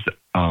is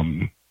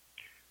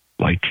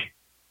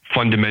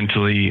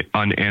fundamentally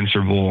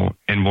unanswerable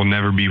and will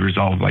never be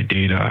resolved by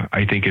data.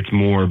 I think it's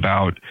more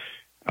about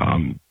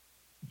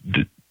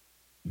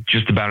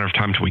just a matter of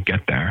time till we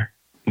get there,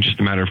 and just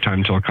a matter of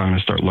time till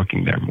economists start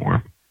looking there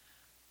more.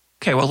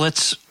 Okay, well,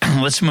 let's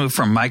move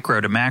from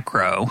micro to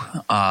macro.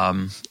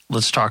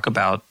 Let's talk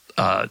about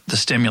the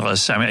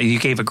stimulus. I mean, you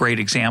gave a great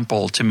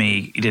example to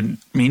me. You didn't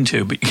mean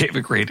to, but you gave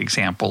a great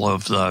example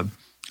of the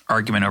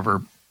argument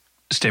over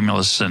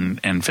stimulus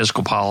and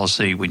fiscal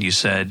policy when you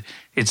said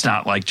it's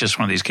not like just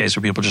one of these cases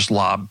where people just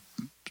lob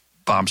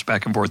bombs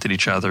back and forth at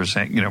each other,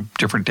 saying,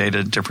 different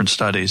data, different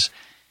studies.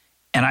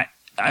 And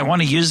I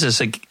want to use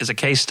this as a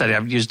case study.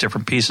 I've used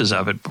different pieces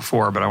of it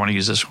before, but I want to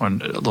use this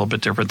one a little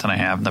bit different than I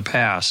have in the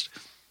past,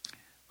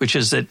 which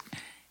is that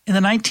in the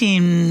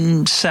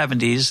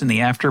 1970s, in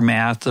the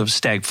aftermath of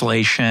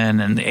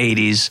stagflation in the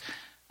 80s,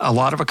 a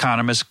lot of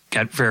economists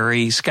got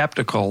very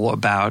skeptical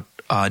about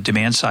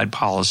demand-side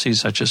policies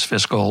such as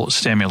fiscal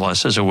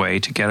stimulus as a way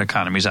to get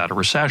economies out of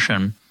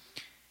recession.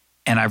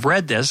 And I've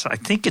read this. I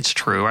think it's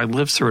true. I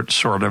lived through it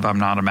sort of. I'm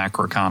not a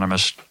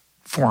macroeconomist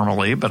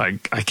formally, but I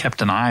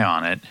kept an eye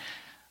on it.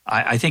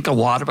 I think a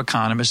lot of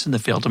economists in the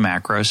field of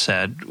macro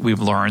said we've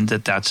learned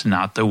that that's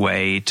not the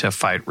way to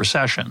fight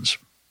recessions.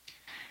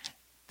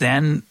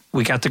 Then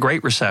we got the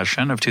Great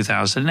Recession of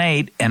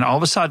 2008, and all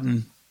of a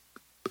sudden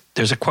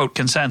there's a, quote,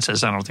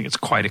 consensus. I don't think it's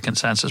quite a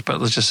consensus,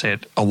 but let's just say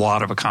it. A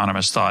lot of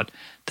economists thought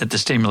that the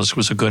stimulus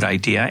was a good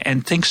idea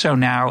and think so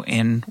now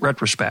in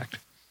retrospect.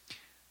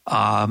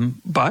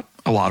 But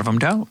a lot of them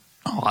don't.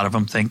 A lot of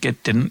them think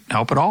it didn't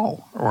help at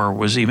all or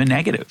was even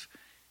negative.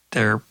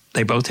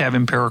 They both have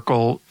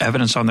empirical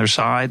evidence on their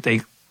side.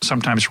 They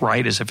sometimes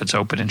write as if it's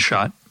open and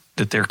shut,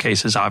 that their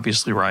case is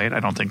obviously right. I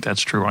don't think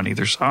that's true on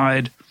either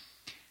side.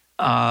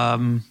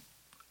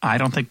 I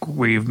don't think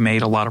we've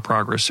made a lot of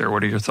progress there.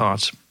 What are your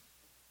thoughts?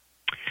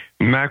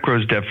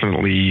 Macro is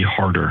definitely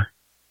harder.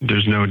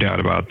 There's no doubt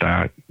about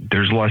that.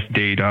 There's less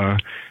data.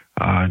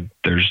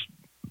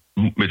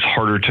 It's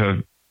harder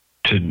to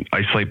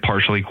isolate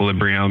partial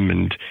equilibrium,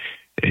 and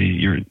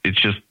you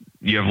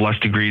have less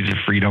degrees of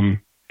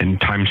freedom,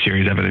 and time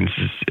series evidence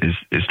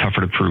is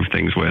tougher to prove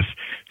things with.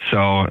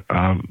 So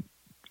I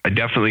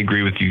definitely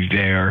agree with you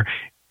there.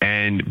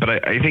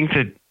 But I think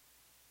that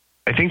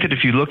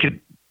if you look at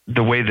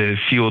the way the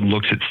field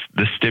looks at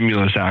the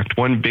Stimulus Act,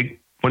 one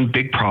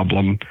big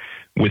problem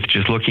with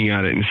just looking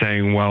at it and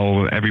saying,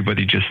 well,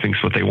 everybody just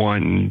thinks what they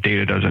want and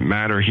data doesn't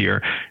matter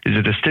here, is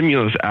that the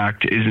Stimulus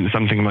Act isn't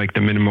something like the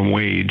minimum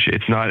wage.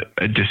 It's not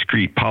a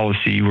discrete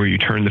policy where you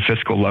turn the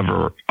fiscal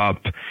lever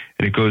up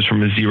and it goes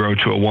from a 0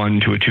 to a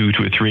 1 to a 2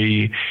 to a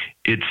 3.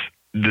 It's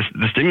the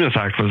Stimulus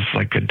Act was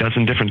like a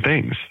dozen different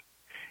things.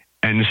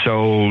 And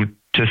so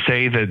to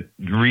say that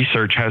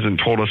research hasn't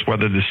told us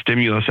whether the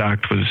Stimulus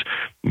Act was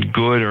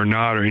good or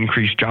not or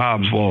increased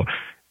jobs, well,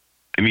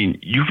 I mean,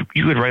 you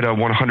could write a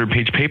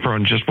 100-page paper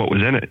on just what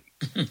was in it.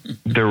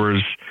 There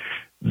were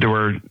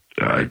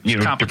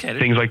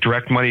things like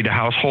direct money to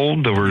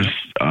household. There was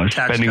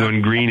spending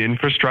on green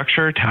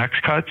infrastructure, tax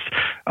cuts,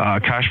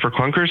 cash for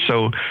clunkers.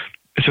 So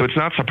it's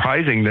not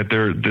surprising that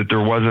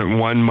there wasn't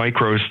one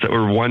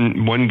or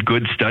one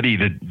good study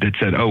that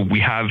said, oh,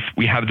 we have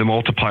the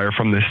multiplier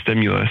from this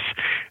stimulus.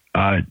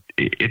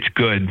 It's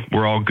good.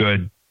 We're all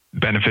good.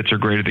 Benefits are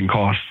greater than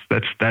costs.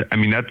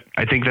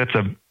 I think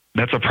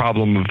that's a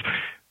problem of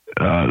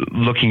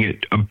looking at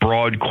a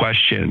broad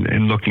question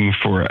and looking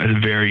for a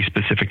very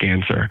specific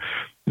answer.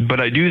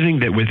 But I do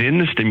think that within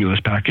the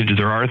stimulus package,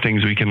 there are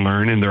things we can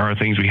learn, and there are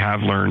things we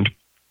have learned.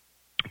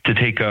 To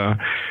take an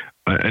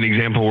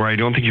example where I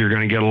don't think you're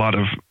going to get a lot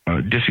of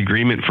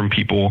disagreement from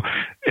people,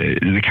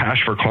 the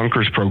Cash for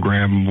Clunkers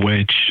program,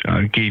 which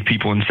gave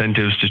people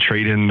incentives to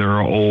trade in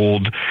their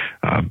old,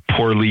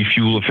 poorly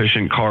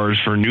fuel-efficient cars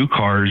for new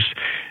cars.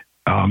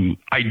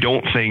 I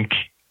don't think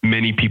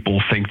many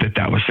people think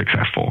that was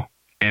successful.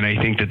 And I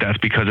think that that's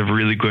because of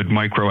really good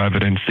micro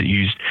evidence that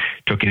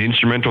took an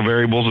instrumental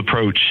variables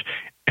approach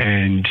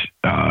and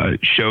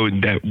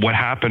showed that what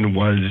happened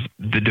was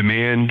the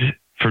demand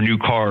for new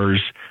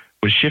cars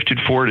was shifted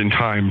forward in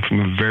time from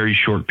a very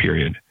short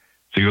period.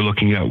 So you're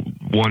looking at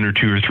 1 or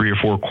 2 or 3 or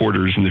 4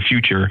 quarters in the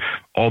future.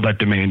 All that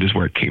demand is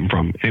where it came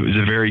from. It was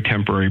a very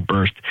temporary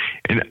burst.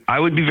 And I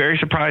would be very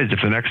surprised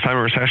if the next time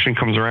a recession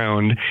comes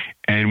around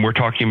and we're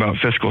talking about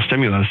fiscal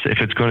stimulus, if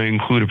it's going to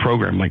include a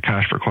program like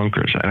Cash for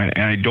Clunkers.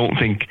 And I don't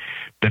think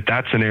that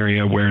that's an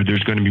area where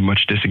there's going to be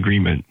much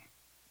disagreement.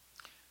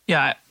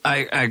 Yeah,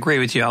 I agree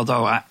with you,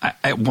 although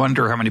I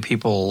wonder how many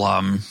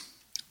people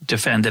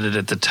defended it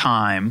at the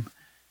time.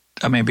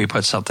 I'll maybe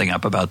put something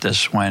up about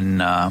this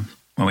when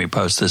we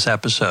post this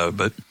episode,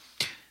 but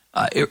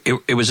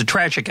it was a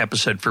tragic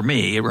episode for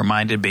me. It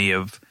reminded me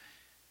of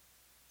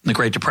the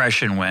Great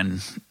Depression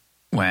when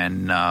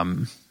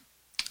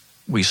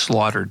we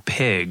slaughtered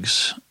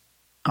pigs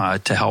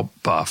to help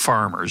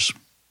farmers.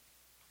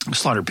 We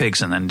slaughtered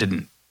pigs and then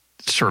didn't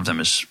serve them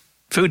as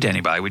food to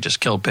anybody. We just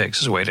killed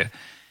pigs as a way to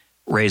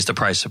raise the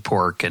price of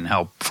pork and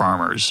help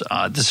farmers.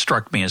 This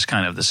struck me as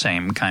kind of the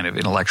same kind of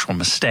intellectual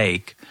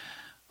mistake.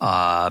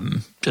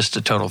 Just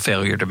a total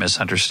failure to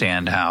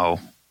misunderstand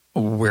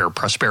where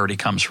prosperity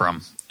comes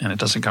from. And it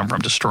doesn't come from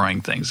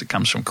destroying things. It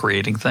comes from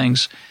creating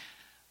things.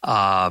 But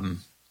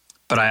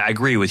I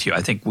agree with you.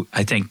 I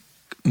think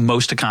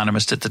most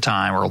economists at the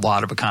time, or a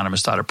lot of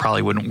economists, thought it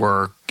probably wouldn't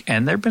work.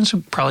 And there have been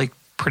some probably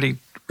pretty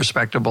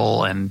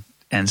respectable and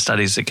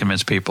studies that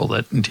convince people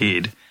that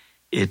indeed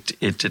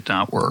it did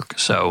not work.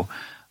 So,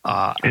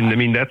 and I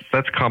mean,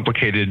 that's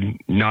complicated,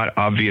 not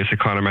obvious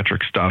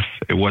econometric stuff.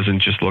 It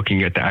wasn't just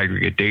looking at the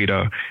aggregate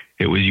data.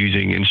 It was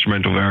using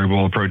instrumental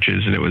variable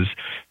approaches, and it was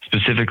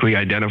specifically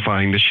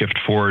identifying the shift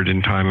forward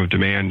in time of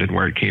demand and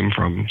where it came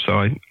from.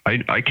 So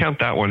I count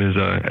that one as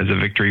a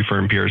victory for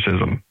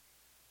empiricism.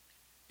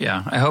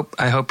 Yeah,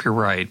 I hope you're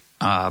right.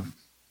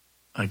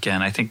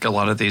 Again, I think a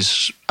lot of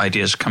these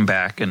ideas come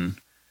back and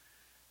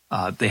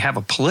they have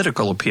a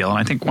political appeal. And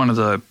I think one of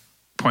the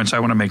points I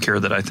want to make here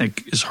that I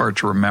think is hard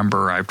to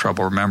remember, I have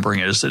trouble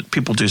remembering, is that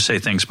people do say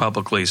things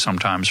publicly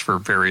sometimes for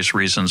various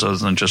reasons other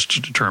than just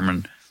to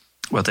determine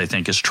what they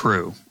think is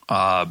true.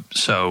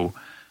 So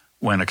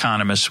when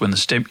economists,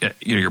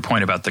 your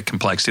point about the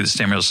complexity of the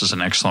stimulus is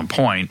an excellent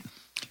point.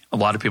 A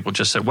lot of people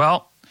just said,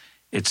 well,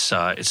 it's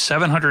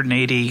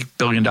 $780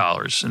 billion,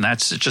 and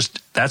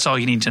that's all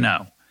you need to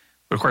know.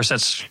 But of course,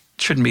 that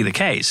shouldn't be the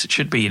case. It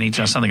should be you need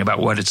to know something about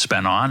what it's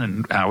spent on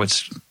and how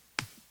its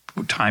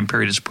time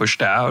period is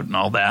pushed out and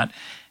all that.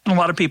 And a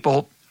lot of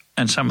people,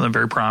 and some of them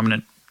very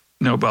prominent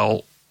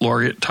Nobel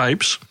laureate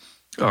types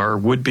or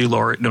would-be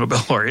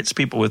Nobel laureates,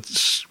 people with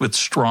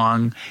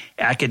strong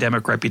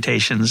academic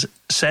reputations,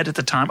 said at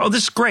the time, oh,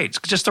 this is great.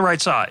 It's just the right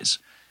size.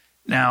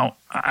 Now,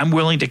 I'm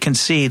willing to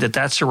concede that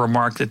that's a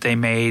remark that they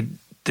made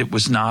that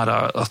was not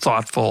a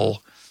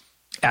thoughtful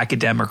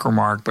academic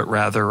remark, but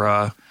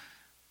rather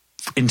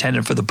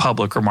intended for the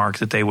public remark,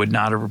 that they would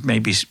not have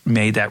maybe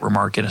made that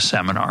remark in a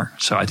seminar.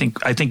 So I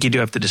think you do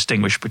have to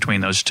distinguish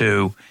between those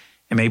two,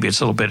 and maybe it's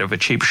a little bit of a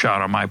cheap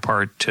shot on my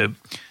part to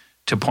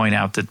point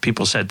out that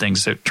people said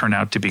things that turn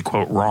out to be,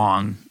 quote,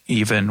 wrong,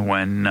 even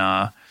when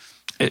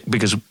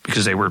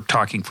because they were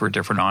talking for a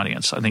different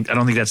audience. I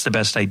don't think that's the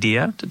best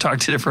idea to talk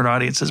to different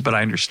audiences, but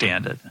I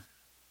understand it.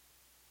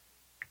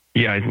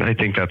 Yeah, I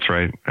think that's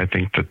right. I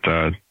think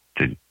that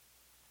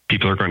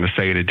people are going to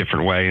say it a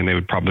different way, and they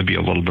would probably be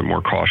a little bit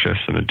more cautious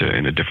in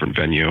a different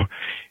venue.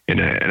 And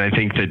I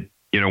think that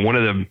one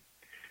of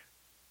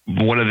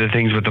the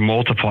things with the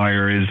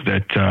multiplier is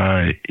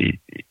that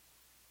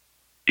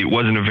it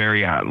wasn't a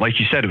very, like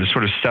you said, it was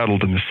sort of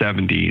settled in the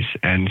 70s,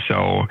 and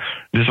so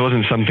this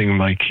wasn't something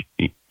like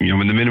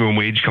when the minimum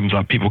wage comes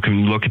up, people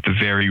can look at the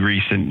very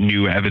recent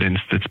new evidence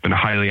that's been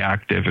highly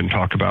active and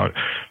talk about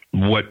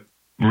what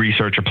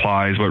research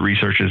applies, what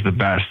research is the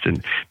best.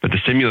 But the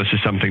stimulus is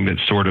something that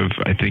sort of,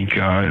 I think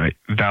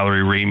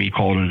Valerie Ramey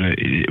called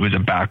it was a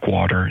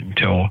backwater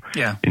until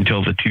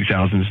the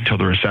 2000s, until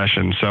the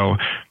recession. So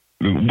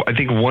I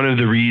think one of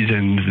the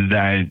reasons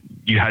that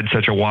you had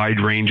such a wide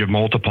range of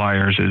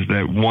multipliers is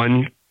that,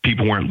 one,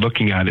 people weren't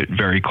looking at it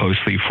very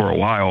closely for a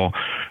while,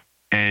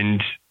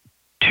 and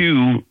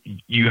two,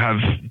 you have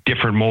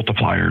different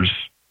multipliers.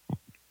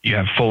 You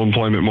have full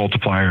employment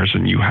multipliers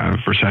and you have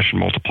recession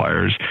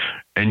multipliers.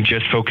 And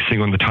just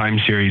focusing on the time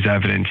series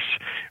evidence,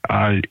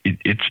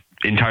 it's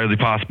entirely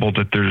possible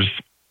that there's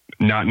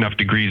not enough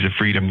degrees of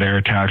freedom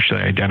there to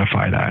actually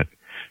identify that.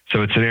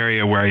 So it's an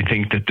area where I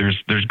think that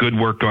there's good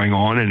work going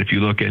on. And if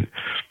you look at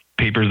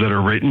papers that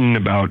are written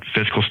about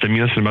fiscal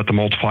stimulus and about the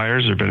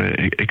multipliers, there's been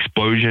an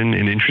explosion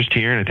in interest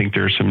here. And I think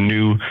there are some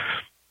new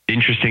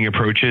interesting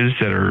approaches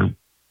that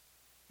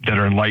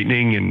are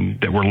enlightening and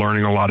that we're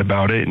learning a lot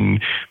about it.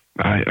 And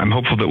I'm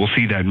hopeful that we'll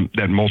see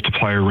that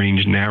multiplier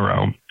range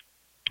narrow.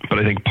 But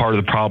I think part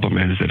of the problem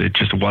is that it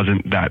just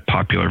wasn't that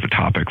popular of a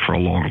topic for a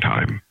long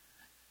time.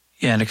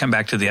 Yeah, and to come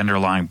back to the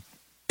underlying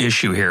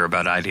issue here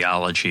about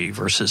ideology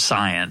versus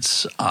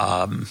science,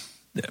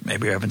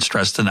 maybe I haven't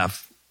stressed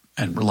enough,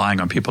 and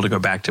relying on people to go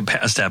back to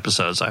past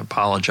episodes, I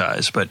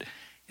apologize. But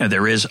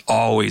there is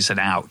always an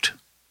out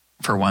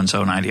for one's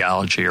own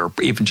ideology or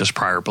even just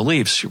prior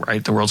beliefs,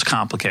 right? The world's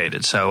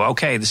complicated. So,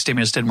 okay, the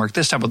stimulus didn't work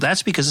this time. Well,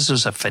 that's because this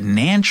was a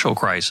financial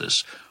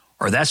crisis,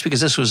 or that's because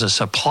this was a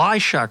supply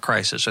shock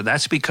crisis, or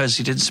that's because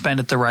you didn't spend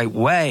it the right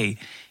way.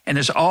 And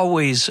there's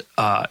always,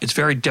 it's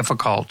very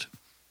difficult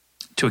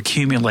to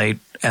accumulate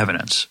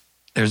evidence.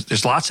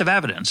 There's lots of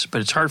evidence,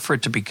 but it's hard for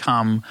it to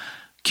become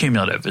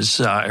cumulative. As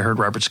I heard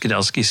Robert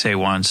Skidelsky say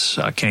once,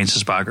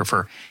 Keynes'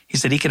 biographer, he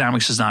said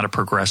economics is not a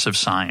progressive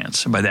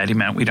science. And by that he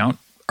meant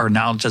our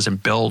knowledge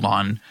doesn't build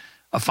on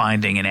a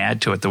finding and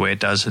add to it the way it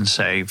does in,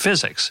 say,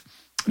 physics.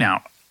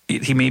 Now,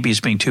 he maybe is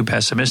being too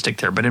pessimistic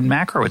there, but in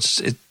macro,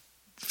 it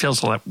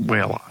feels that way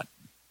a lot.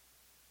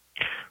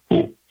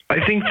 Well,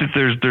 I think that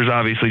there's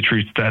obviously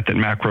truth to that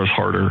macro is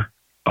harder,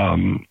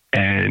 and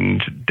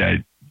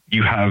that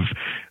you have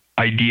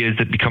ideas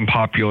that become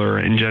popular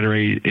and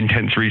generate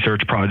intense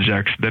research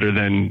projects that are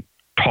then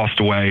tossed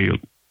away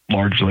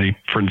largely.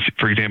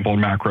 For example,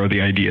 in macro,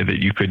 the idea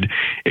that you could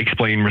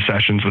explain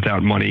recessions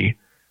without money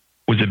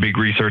was a big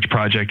research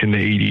project in the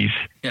 80s.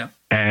 Yeah.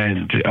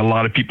 And a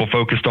lot of people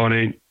focused on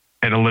it,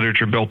 and a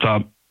literature built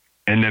up,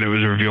 and then it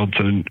was revealed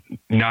to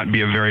not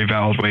be a very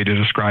valid way to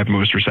describe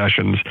most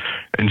recessions.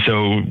 And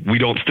so we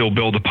don't still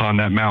build upon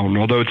that mountain,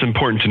 although it's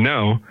important to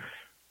know.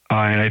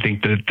 And I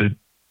think that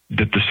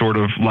the sort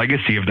of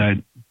legacy of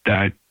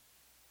that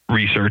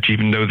research,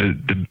 even though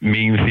the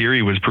main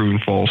theory was proven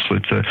false,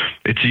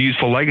 it's a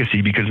useful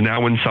legacy, because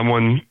now when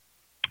someone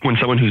when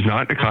someone who's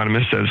not an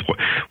economist says,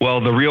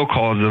 well, the real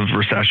cause of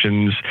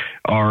recessions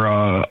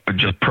are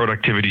just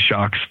productivity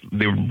shocks.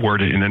 They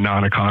word it in a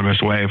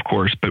non-economist way, of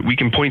course, but we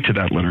can point to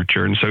that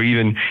literature. And so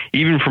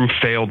even from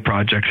failed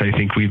projects, I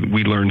think we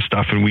learn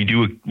stuff, and we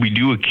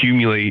do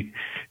accumulate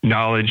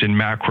knowledge and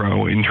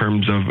macro in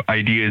terms of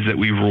ideas that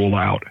we rule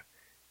out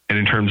and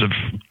in terms of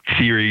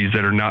theories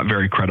that are not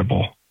very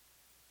credible.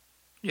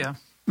 Yeah,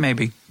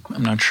 maybe.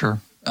 I'm not sure.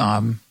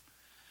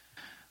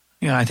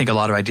 I think a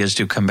lot of ideas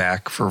do come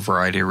back for a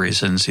variety of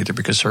reasons, either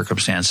because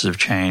circumstances have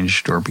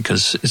changed or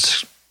because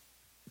it's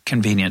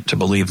convenient to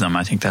believe them.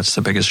 I think that's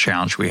the biggest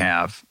challenge we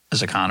have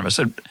as economists.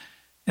 An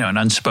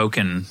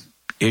unspoken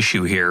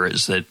issue here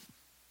is that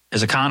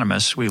as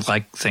economists, we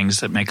like things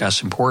that make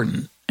us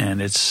important.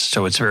 And it's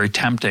very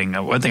tempting.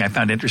 One thing I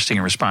found interesting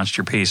in response to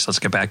your piece, let's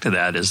get back to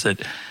that, is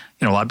that,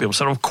 a lot of people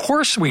said, of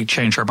course we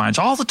change our minds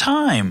all the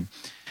time.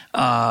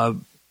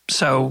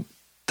 So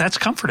that's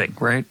comforting,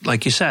 right?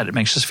 Like you said, it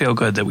makes us feel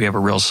good that we have a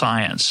real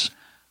science.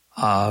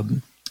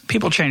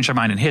 People change their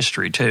mind in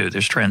history too.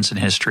 There's trends in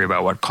history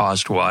about what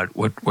caused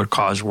what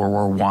caused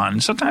World War I.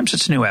 Sometimes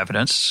it's new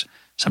evidence.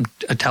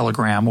 A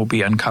telegram will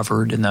be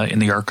uncovered in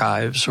the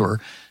archives, or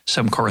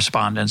some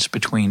correspondence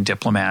between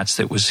diplomats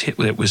that was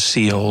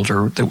sealed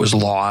or that was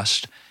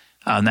lost,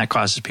 and that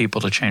causes people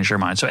to change their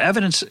minds. So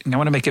evidence. I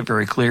want to make it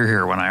very clear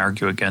here when I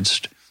argue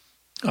against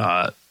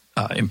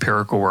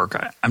empirical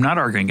work. I'm not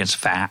arguing against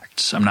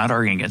facts. I'm not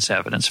arguing against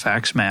evidence.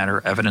 Facts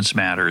matter. Evidence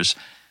matters.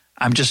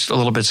 I'm just a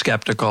little bit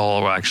skeptical,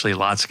 or actually a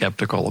lot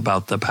skeptical,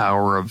 about the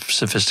power of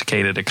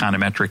sophisticated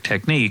econometric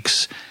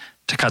techniques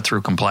to cut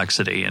through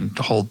complexity and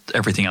to hold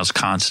everything else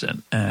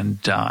constant. And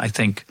I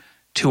think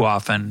too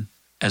often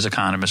as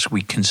economists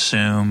we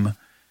consume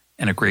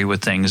and agree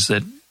with things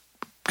that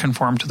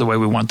conform to the way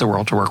we want the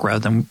world to work rather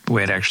than the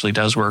way it actually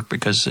does work,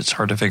 because it's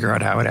hard to figure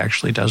out how it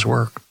actually does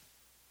work.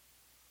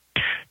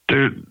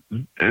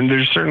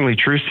 There's certainly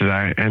truth to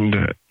that,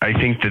 and I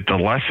think that the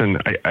lesson,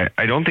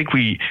 I don't think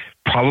we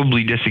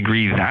probably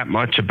disagree that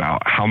much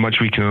about how much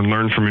we can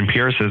learn from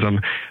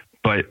empiricism,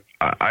 but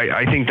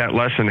I think that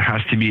lesson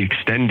has to be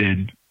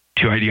extended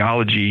to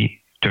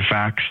ideology, to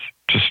facts,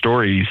 to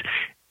stories,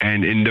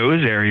 and in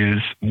those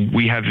areas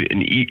we have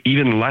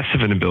even less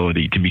of an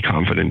ability to be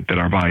confident that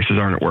our biases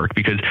aren't at work,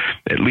 because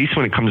at least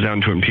when it comes down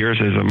to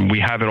empiricism,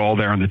 we have it all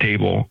there on the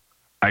table.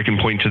 I can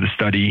point to the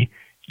study.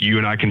 You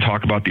and I can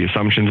talk about the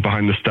assumptions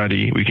behind the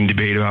study. We can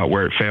debate about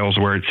where it fails,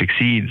 where it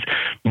succeeds.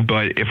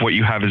 But if what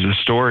you have is a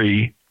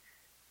story,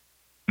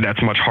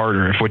 that's much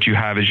harder. If what you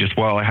have is just,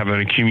 I have an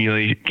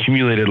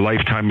accumulated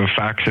lifetime of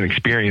facts and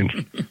experience,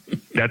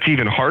 that's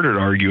even harder to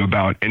argue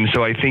about. And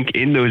so I think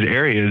in those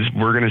areas,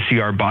 we're going to see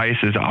our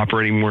biases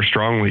operating more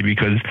strongly,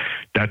 because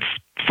that's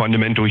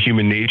fundamental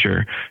human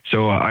nature.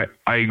 So I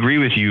agree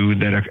with you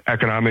that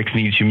economics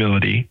needs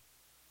humility.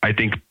 I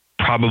think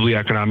probably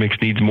economics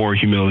needs more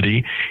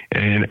humility,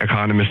 and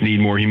economists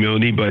need more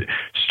humility, but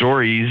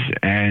stories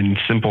and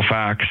simple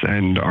facts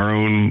and our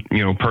own,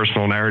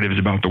 personal narratives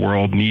about the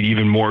world need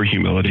even more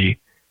humility.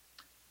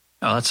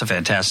 Oh, that's a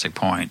fantastic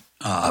point.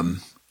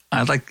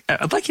 I'd like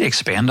you to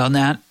expand on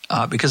that,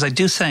 because I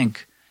do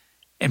think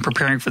in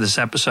preparing for this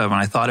episode, when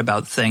I thought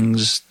about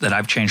things that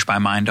I've changed my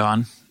mind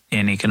on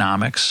in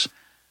economics,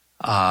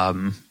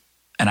 and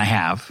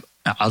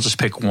I'll just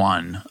pick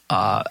one.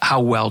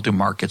 How well do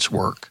markets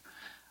work?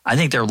 I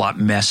think they're a lot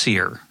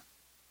messier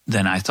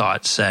than I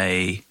thought,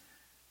 say,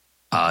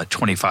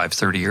 25,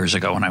 30 years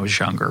ago when I was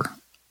younger.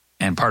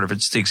 And part of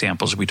it's the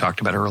examples we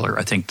talked about earlier.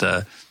 I think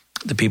the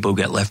people who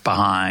get left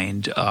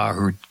behind,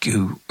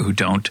 who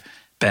don't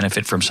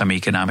benefit from some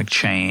economic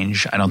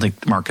change. I don't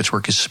think markets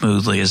work as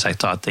smoothly as I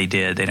thought they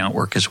did. They don't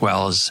work as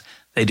well as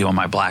they do on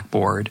my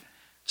blackboard.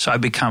 So I've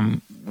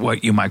become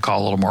what you might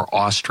call a little more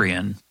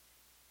Austrian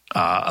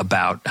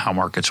about how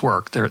markets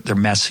work. They're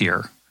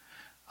messier.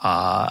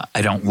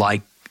 I don't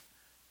like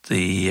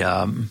the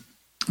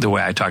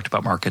way I talked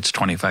about markets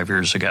 25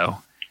 years ago.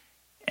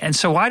 And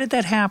so why did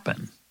that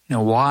happen?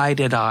 Why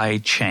did I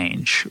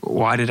change?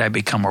 Why did I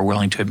become more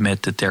willing to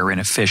admit that there are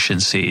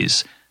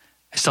inefficiencies?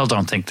 I still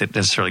don't think that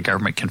necessarily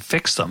government can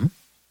fix them,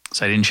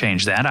 so I didn't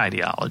change that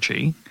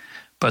ideology.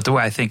 But the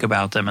way I think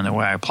about them and the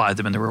way I apply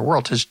them in the real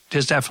world has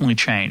definitely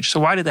changed. So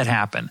why did that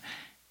happen?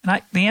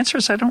 And the answer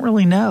is I don't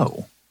really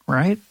know,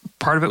 right?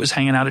 Part of it was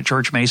hanging out at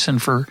George Mason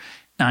for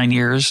 9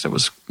 years. There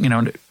was,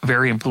 a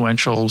very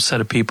influential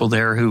set of people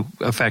there who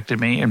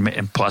affected me,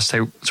 and plus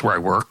it's where I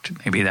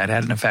worked. Maybe that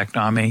had an effect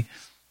on me.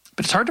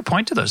 But it's hard to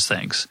point to those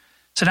things.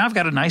 So now I've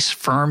got a nice,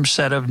 firm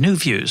set of new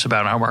views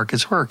about how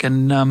markets work.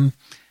 And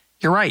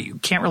you're right. You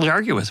can't really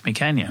argue with me,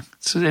 can you?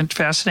 It's a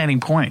fascinating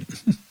point.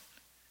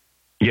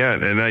 Yeah,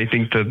 and I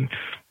think that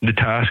the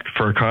task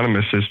for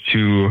economists is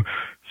to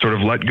sort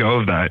of let go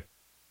of that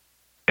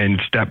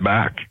and step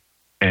back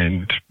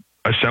and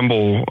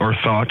assemble our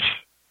thoughts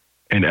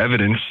and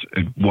evidence.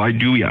 Why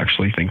do we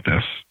actually think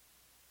this?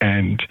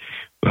 And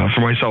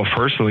for myself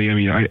personally, I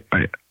mean,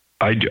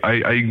 I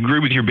agree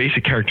with your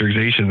basic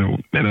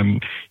characterization,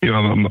 and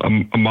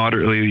I'm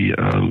moderately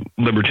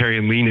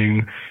libertarian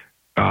leaning,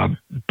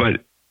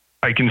 but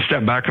I can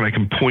step back and I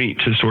can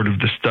point to sort of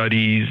the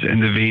studies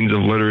and the veins of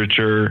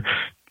literature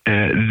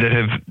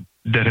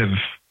that have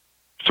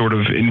sort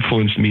of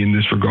influenced me in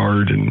this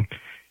regard. And,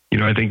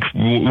 I think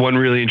one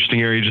really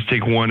interesting area, just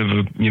take one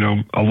of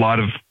a lot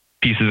of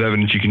pieces of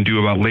evidence you can do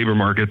about labor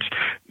markets,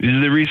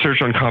 is the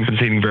research on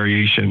compensating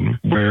variation,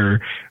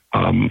 where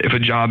if a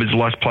job is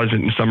less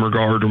pleasant in some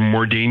regard or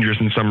more dangerous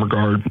in some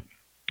regard,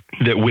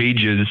 that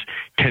wages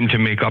tend to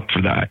make up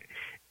for that.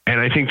 And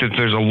I think that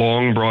there's a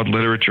long, broad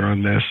literature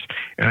on this.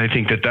 And I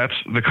think that that's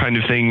the kind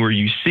of thing where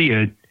you see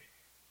it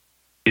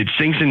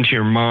sinks into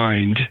your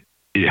mind.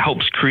 It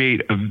helps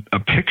create a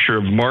picture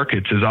of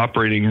markets as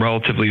operating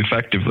relatively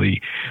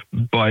effectively,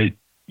 but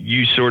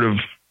you sort of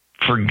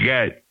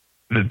forget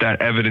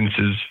that evidence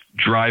is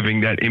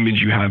driving that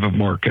image you have of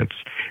markets.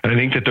 And I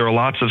think that there are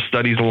lots of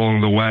studies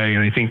along the way.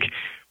 And I think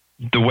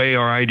the way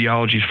our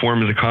ideologies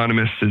form as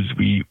economists is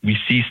we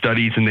see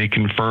studies and they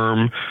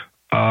confirm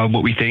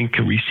what we think,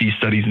 and we see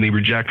studies and they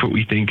reject what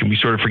we think, and we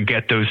sort of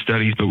forget those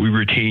studies, but we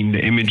retain the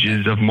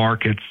images of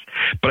markets.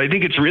 But I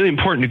think it's really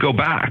important to go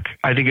back.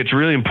 I think it's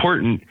really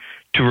important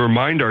to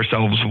remind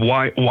ourselves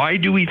why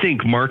do we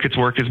think markets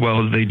work as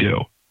well as they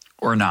do?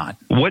 Or not.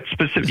 What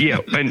specific,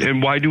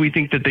 and why do we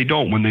think that they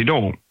don't when they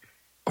don't?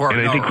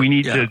 I think we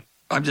need to.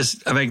 I'm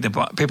making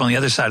the people on the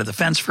other side of the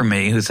fence from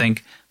me who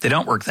think they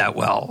don't work that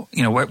well.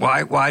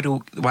 Why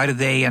do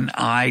they and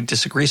I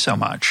disagree so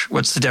much?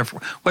 What's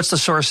the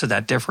source of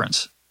that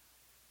difference?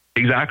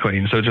 Exactly.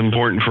 And so it's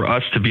important for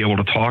us to be able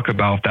to talk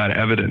about that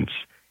evidence.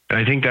 And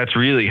I think that's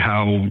really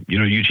how,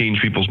 you change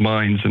people's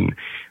minds. And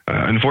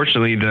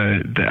unfortunately,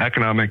 the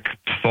economic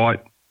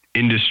thought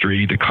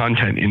industry, the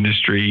content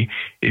industry,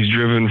 is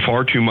driven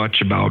far too much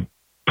about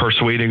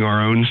persuading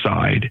our own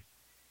side.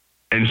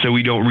 And so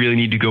we don't really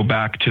need to go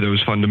back to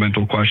those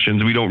fundamental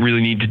questions. We don't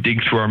really need to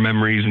dig through our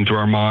memories and through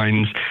our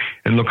minds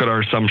and look at our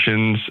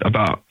assumptions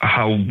about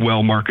how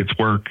well markets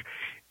work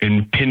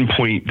and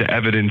pinpoint the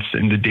evidence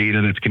and the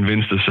data that's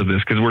convinced us of this,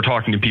 because we're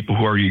talking to people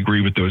who already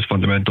agree with those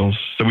fundamentals.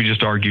 So we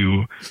just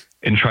argue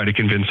and try to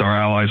convince our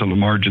allies on the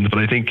margins. But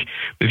I think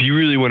if you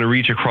really want to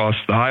reach across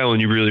the aisle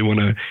and you really want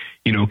to,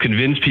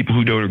 convince people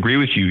who don't agree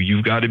with you,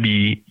 you've got to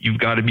be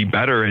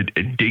better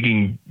at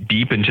digging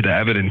deep into the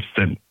evidence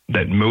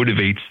that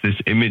motivates this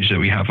image that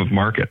we have of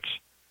markets.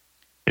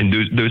 And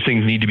those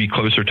things need to be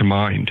closer to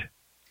mind.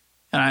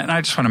 And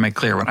I just want to make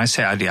clear, when I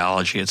say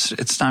ideology,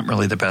 it's not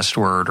really the best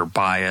word, or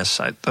bias.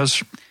 What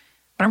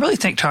I really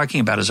think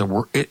talking about is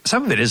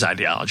some of it is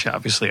ideology,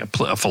 obviously,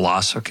 a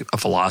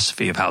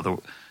philosophy of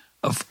how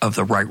of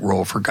the right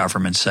role for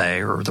government,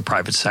 say, or the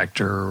private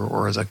sector,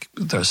 or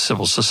the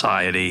civil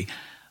society.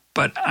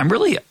 But I'm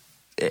really,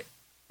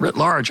 writ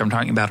large, I'm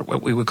talking about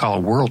what we would call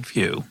a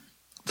worldview,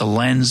 the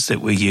lens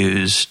that we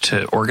use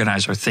to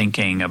organize our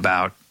thinking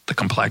about the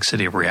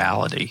complexity of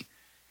reality.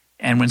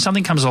 And when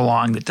something comes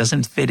along that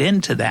doesn't fit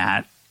into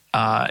that,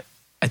 I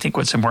think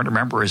what's important to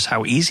remember is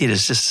how easy it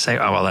is just to say,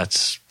 oh, well,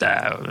 that's,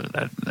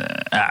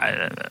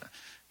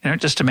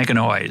 just to make a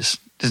noise,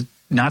 just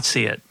not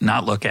see it,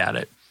 not look at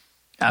it.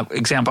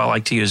 Example I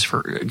like to use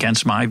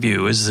against my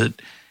view is that,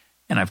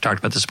 and I've talked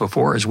about this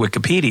before, is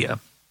Wikipedia.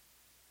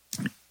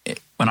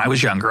 When I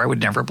was younger, I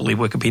would never believe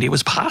Wikipedia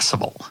was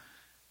possible.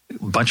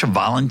 A bunch of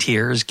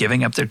volunteers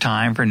giving up their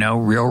time for no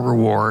real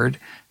reward.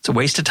 It's a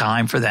waste of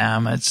time for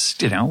them. It's,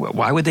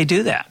 why would they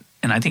do that?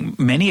 And I think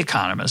many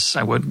economists,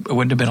 I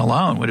wouldn't have been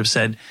alone, would have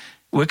said,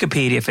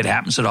 Wikipedia, if it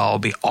happens at all, will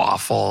be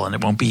awful and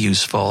it won't be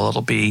useful.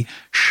 It'll be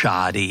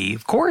shoddy.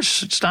 Of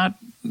course, it's not.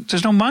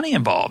 There's no money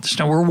involved. There's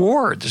no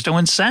reward. There's no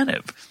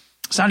incentive.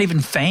 It's not even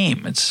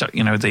fame. It's,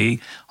 the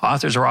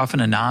authors are often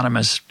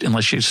anonymous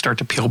unless you start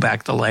to peel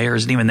back the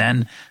layers. And even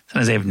then,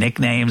 sometimes they have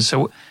nicknames.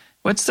 So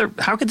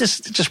how could this,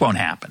 it just won't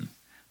happen.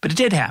 But it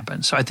did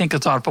happen. So I think a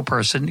thoughtful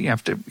person, you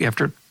have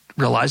to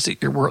realize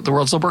that the world's a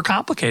little more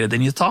complicated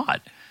than you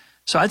thought.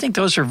 So I think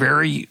those are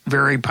very,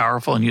 very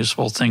powerful and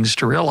useful things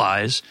to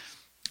realize.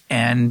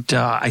 And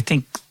I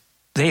think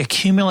they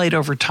accumulate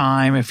over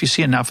time. If you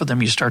see enough of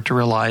them, you start to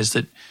realize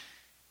that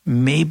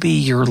maybe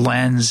your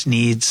lens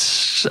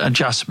needs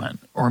adjustment,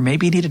 or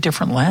maybe you need a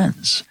different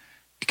lens.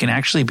 You can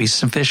actually be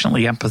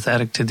sufficiently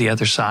empathetic to the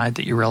other side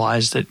that you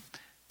realize that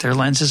their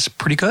lens is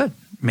pretty good.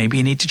 Maybe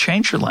you need to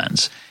change your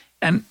lens.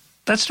 And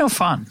that's no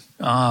fun.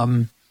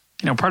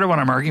 Part of what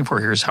I'm arguing for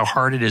here is how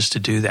hard it is to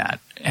do that.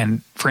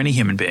 And for any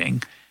human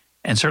being,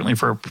 and certainly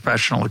for a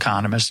professional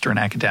economist or an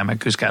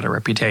academic who's got a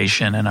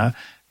reputation and a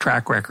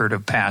track record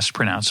of past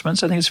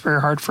pronouncements, I think it's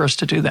very hard for us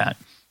to do that.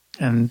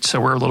 And so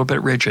we're a little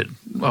bit rigid,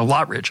 a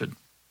lot rigid.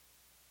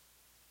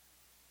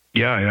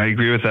 Yeah, I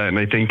agree with that. And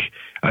I think,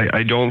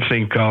 I don't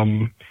think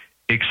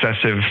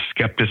excessive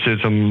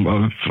skepticism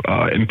of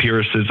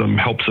empiricism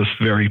helps us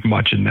very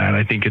much in that.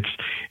 I think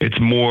it's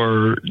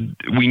more,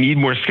 we need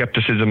more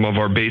skepticism of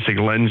our basic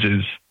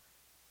lenses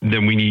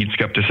than we need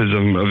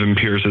skepticism of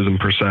empiricism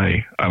per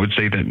se. I would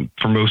say that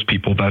for most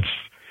people, that's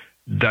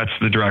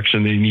the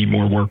direction they need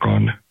more work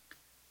on.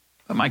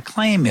 But my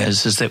claim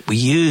is that we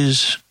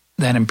use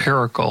that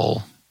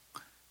empirical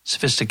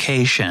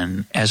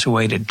sophistication as a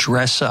way to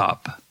dress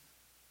up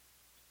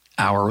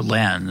our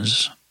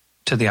lens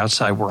to the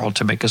outside world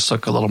to make us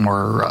look a little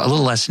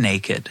less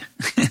naked,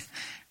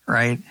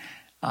 right?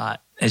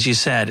 As you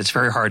said, it's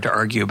very hard to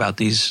argue about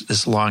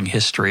this long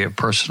history of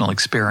personal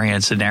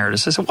experience and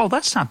narratives. I said, well,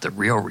 that's not the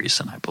real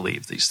reason I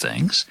believe these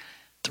things.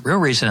 The real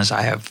reason is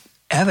I have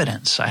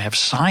evidence. I have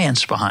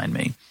science behind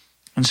me.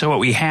 And so what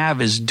we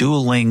have is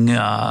dueling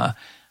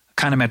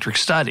econometric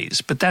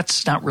studies, but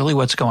that's not really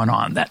what's going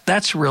on.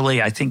 That's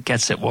really, I think,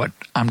 gets at what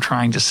I'm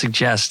trying to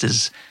suggest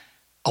is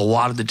a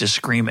lot of the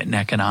disagreement in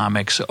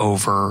economics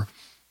over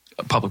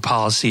public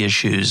policy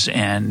issues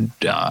and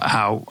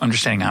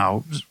understanding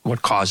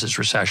what causes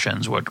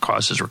recessions, what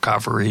causes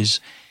recoveries,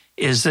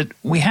 is that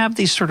we have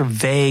these sort of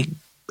vague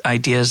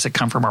ideas that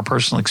come from our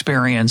personal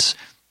experience.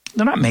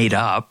 They're not made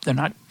up. They're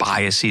not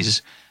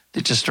biases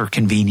that just are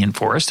convenient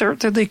for us. They're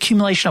the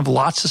accumulation of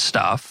lots of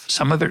stuff,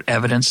 some of it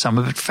evidence, some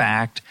of it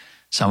fact,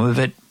 some of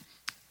it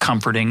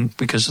comforting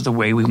because of the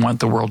way we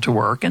want the world to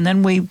work, and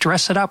then we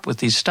dress it up with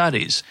these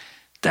studies.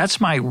 That's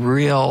my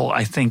real,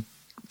 I think,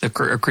 the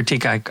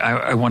critique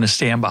I want to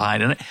stand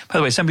behind. And by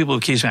the way, some people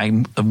accuse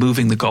me of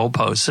moving the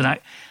goalposts, and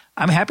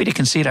I'm happy to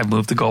concede I've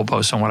moved the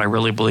goalposts on what I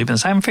really believe in.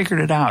 I haven't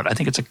figured it out. I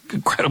think it's an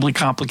incredibly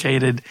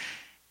complicated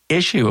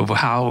issue of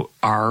how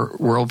our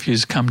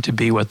worldviews come to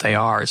be what they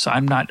are. So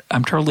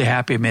I'm totally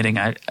happy admitting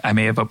I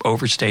may have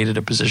overstated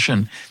a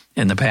position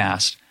in the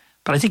past.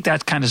 But I think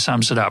that kind of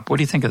sums it up. What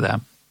do you think of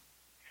that?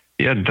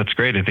 Yeah, that's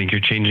great. I think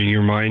you're changing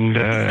your mind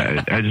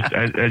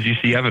as you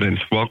see evidence.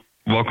 Well,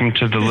 welcome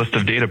to the list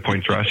of data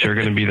points, Russ. You're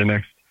going to be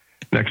the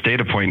next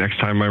data point next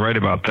time I write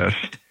about this.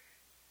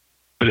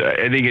 But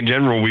I think in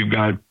general, we've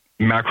got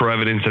macro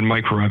evidence and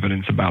micro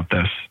evidence about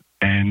this.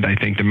 And I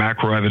think the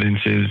macro evidence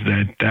is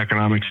that the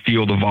economics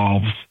field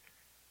evolves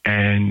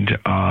and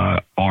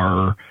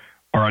our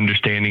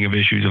understanding of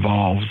issues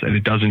evolves. And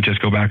it doesn't just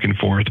go back and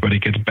forth, but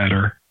it gets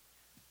better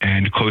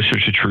and closer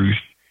to truth.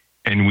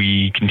 And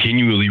we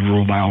continually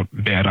rule out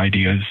bad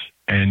ideas.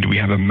 And we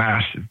have a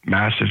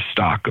massive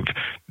stock of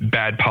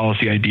bad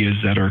policy ideas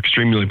that are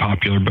extremely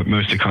popular, but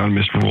most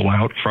economists rule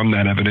out from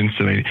that evidence.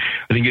 And I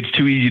think it's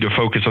too easy to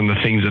focus on the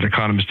things that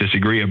economists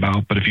disagree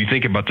about. But if you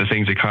think about the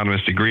things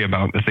economists agree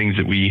about, the things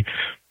that we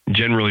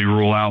generally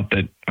rule out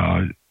that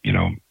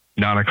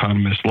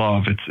non-economists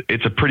love,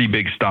 it's a pretty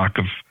big stock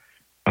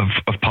of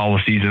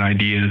policies and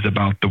ideas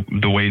about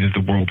the way that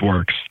the world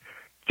works.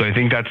 So I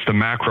think that's the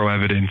macro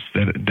evidence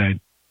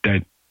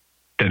that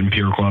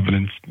empirical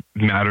evidence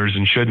matters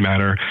and should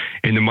matter.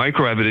 And the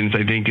micro evidence,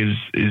 I think, is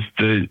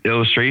the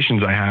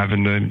illustrations I have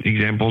and the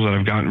examples that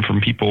I've gotten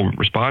from people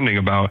responding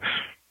about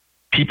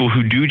people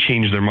who do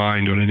change their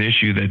mind on an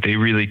issue that they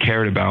really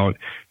cared about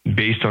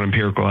based on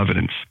empirical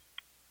evidence.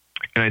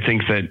 And I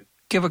think that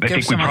give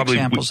some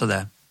examples of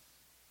that.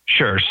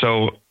 Sure.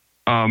 So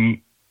I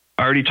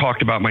already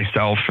talked about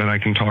myself, and I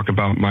can talk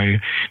about my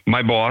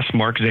boss,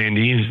 Mark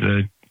Zandi,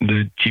 who's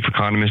the chief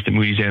economist at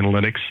Moody's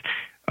Analytics.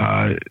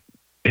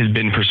 Has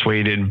been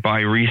persuaded by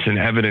recent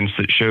evidence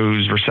that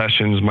shows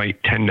recessions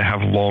might tend to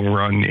have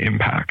long-run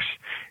impacts.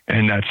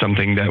 And that's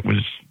something that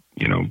was,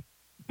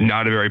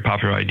 not a very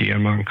popular idea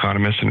among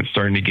economists, and it's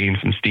starting to gain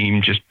some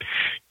steam just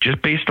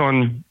based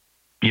on,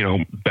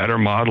 better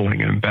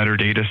modeling and better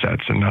data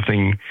sets and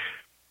nothing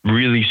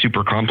really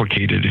super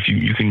complicated. If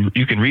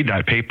you can read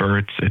that paper,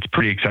 it's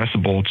pretty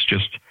accessible. It's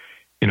just,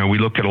 we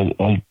look at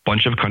a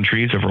bunch of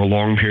countries over a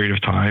long period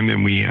of time,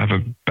 and we have a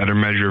better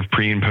measure of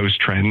pre and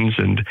post trends,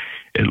 and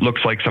it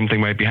looks like something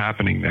might be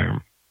happening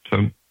there.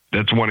 So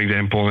that's one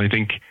example. And I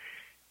think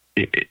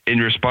in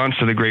response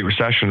to the Great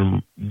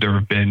Recession, there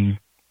have been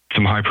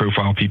some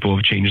high-profile people who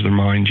have changed their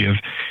mind. You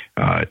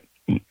have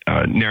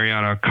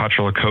Narayana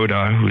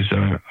Kocherlakota, who's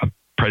a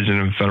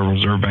president of the Federal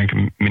Reserve Bank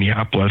in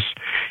Minneapolis.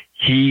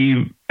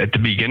 He, at the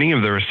beginning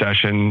of the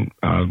recession,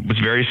 was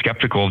very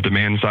skeptical of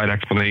demand-side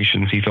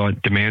explanations. He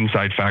thought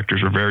demand-side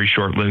factors were very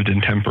short-lived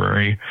and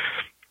temporary.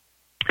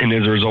 And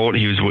as a result,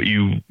 he was what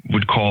you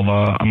would call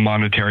a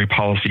monetary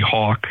policy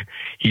hawk.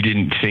 He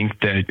didn't think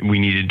that we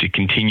needed to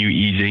continue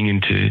easing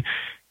and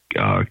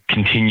to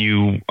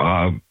continue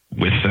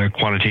with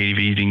quantitative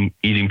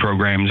easing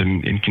programs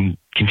and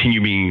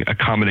continue being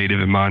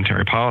accommodative in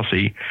monetary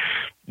policy,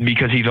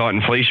 because he thought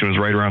inflation was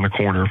right around the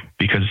corner,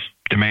 because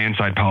demand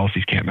side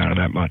policies can't matter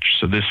that much.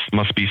 So this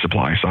must be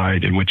supply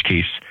side, in which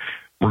case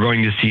we're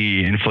going to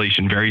see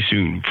inflation very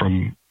soon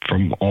from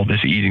all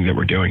this easing that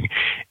we're doing.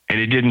 And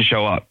it didn't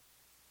show up.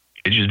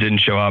 It just didn't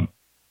show up.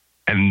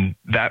 And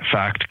that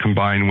fact,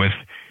 combined with,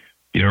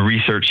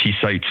 research he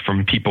cites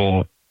from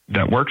people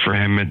that worked for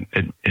him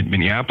at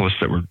Minneapolis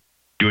that were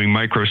doing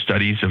micro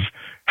studies of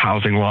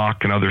housing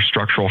lock and other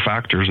structural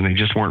factors, and they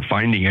just weren't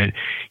finding it,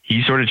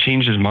 he sort of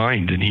changed his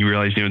mind, and he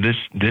realized,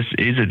 this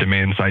is a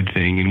demand side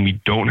thing, and we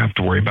don't have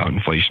to worry about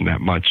inflation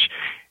that much.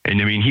 And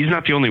I mean, he's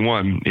not the only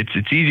one.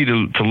 It's easy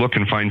to look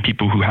and find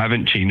people who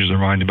haven't changed their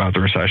mind about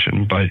the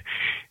recession, but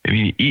I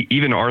mean,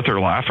 even Arthur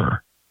Laffer,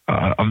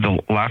 of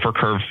the Laffer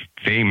curve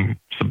fame,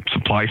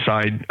 supply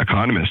side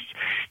economist,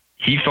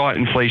 he thought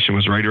inflation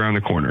was right around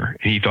the corner,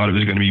 and he thought it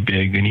was going to be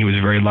big, and he was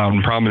very loud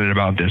and prominent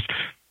about this.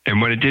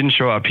 And when it didn't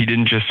show up, he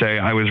didn't just say,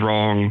 I was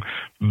wrong,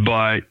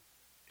 but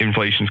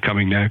inflation's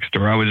coming next,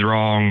 or I was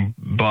wrong,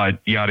 but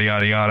yada,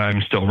 yada, yada,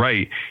 I'm still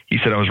right. He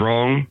said I was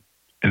wrong,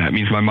 and that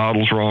means my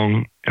model's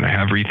wrong, and I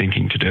have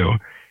rethinking to do.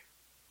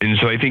 And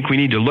so I think we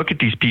need to look at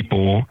these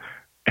people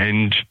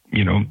and,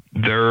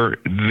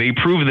 they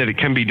prove that it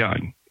can be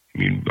done. I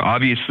mean,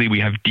 obviously we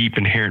have deep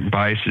inherent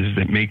biases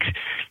that make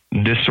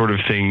this sort of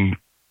thing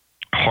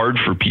hard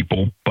for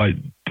people, but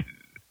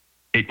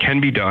it can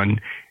be done.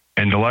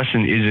 And the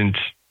lesson isn't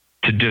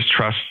to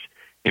distrust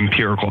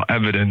empirical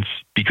evidence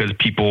because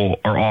people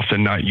are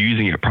often not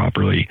using it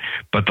properly.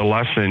 But the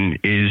lesson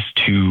is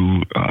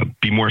to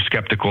be more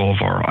skeptical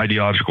of our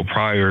ideological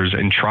priors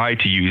and try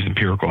to use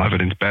empirical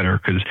evidence better,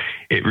 because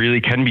it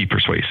really can be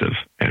persuasive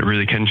and it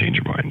really can change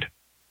your mind.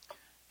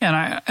 And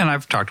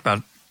I've talked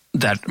about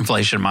that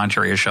inflation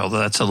monetary issue.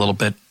 That's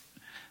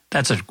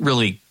a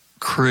really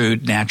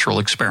crude natural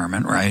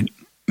experiment, right?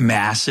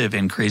 Massive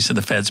increase in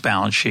the Fed's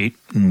balance sheet,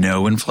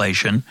 no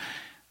inflation.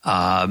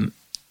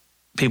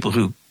 People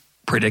who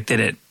predicted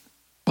it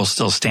will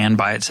still stand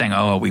by it, saying,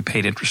 oh, we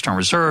paid interest on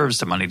reserves,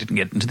 the money didn't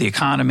get into the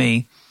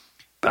economy.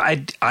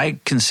 But I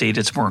concede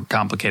it's more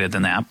complicated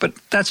than that. But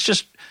that's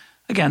just,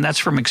 again, that's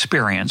from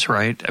experience,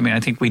 right? I mean, I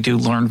think we do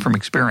learn from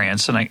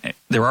experience. And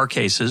there are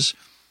cases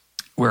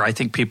where I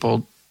think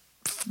people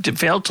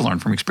failed to learn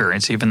from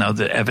experience, even though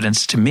the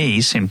evidence to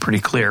me seemed pretty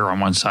clear on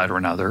one side or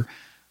another,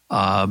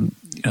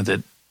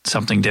 that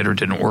something did or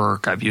didn't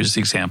work. I've used the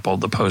example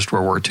of the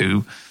post-World War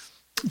II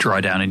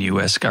drawdown in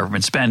U.S.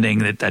 government spending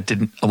that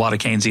didn't. A lot of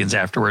Keynesians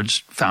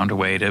afterwards found a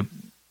way to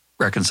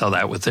reconcile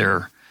that with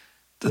that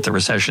the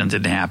recession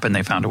didn't happen.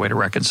 They found a way to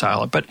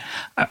reconcile it. But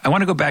I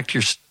want to go back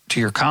to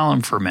your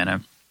column for a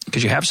minute,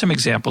 because you have some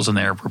examples in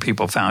there where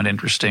people found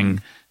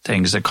interesting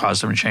things that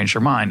caused them to change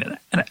their mind.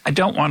 And I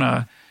don't want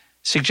to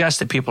suggest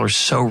that people are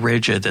so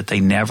rigid that they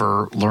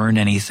never learn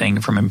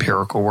anything from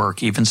empirical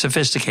work, even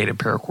sophisticated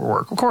empirical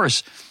work. Of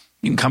course,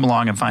 you can come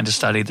along and find a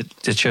study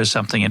that shows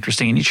something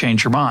interesting and you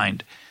change your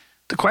mind.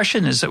 The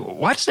question is,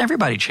 why doesn't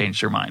everybody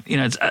change their mind?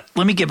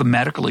 Let me give a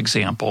medical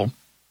example.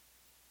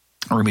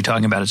 We're going to be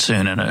talking about it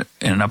soon in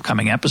an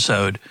upcoming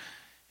episode.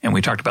 And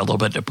we talked about a little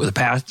bit with the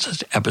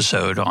past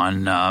episode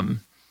on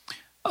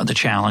the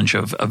challenge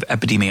of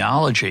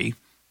epidemiology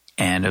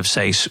and of,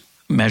 say,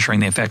 measuring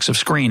the effects of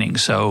screening.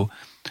 So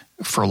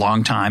for a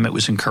long time, it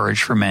was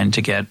encouraged for men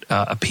to get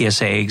a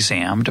PSA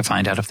exam to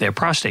find out if they have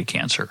prostate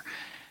cancer.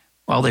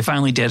 Well, they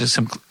finally did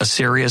a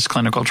serious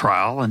clinical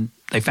trial, and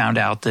they found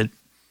out that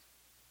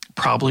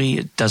probably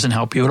it doesn't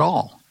help you at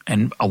all.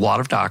 And a lot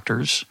of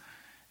doctors,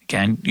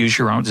 again, use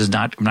your own.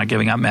 I'm not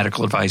giving out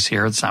medical advice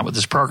here. It's not what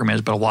this program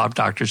is. But a lot of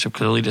doctors have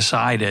clearly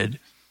decided,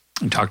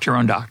 and talk to your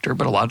own doctor,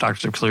 but a lot of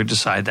doctors have clearly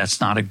decided that's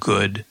not a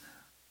good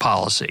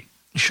policy.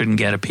 You shouldn't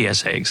get a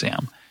PSA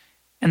exam.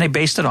 And they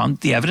based it on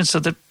the evidence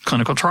of the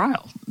clinical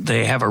trial.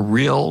 They have a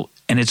real,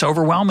 and it's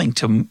overwhelming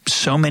to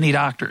so many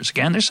doctors.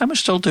 Again, there's some who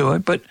still do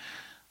it, but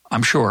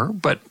I'm sure.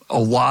 But a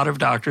lot of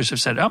doctors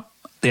have said, oh,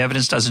 the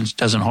evidence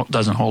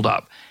doesn't hold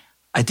up.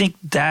 I think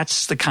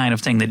that's the kind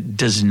of thing that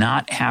does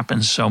not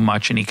happen so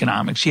much in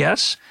economics.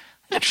 Yes,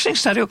 an interesting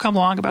study will come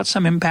along about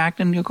some impact,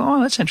 and you'll go,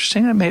 oh, that's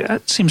interesting.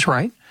 That seems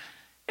right.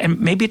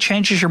 And maybe it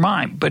changes your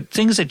mind. But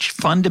things that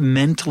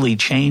fundamentally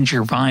change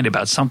your mind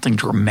about something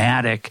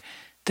dramatic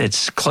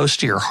that's close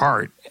to your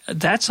heart,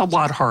 that's a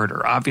lot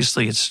harder.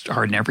 Obviously, it's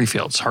hard in every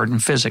field. It's hard in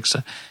physics.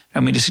 I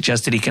don't mean to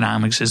suggest that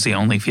economics is the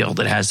only field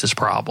that has this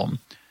problem.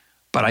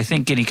 But I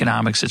think in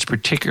economics, it's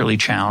particularly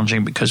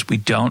challenging because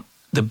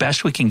the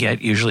best we can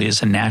get usually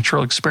is a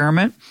natural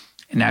experiment.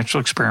 And natural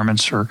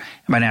experiments are, and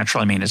by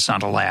natural, I mean it's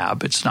not a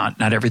lab. It's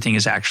not everything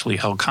is actually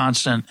held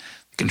constant.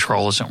 The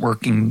control isn't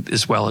working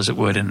as well as it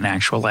would in an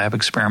actual lab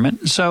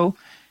experiment. So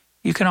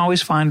you can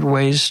always find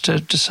ways to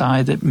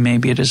decide that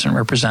maybe it isn't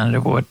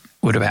representative of what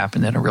would have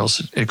happened in a real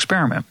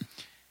experiment.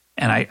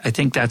 And I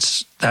think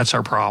that's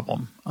our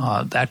problem,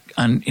 that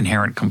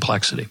inherent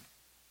complexity.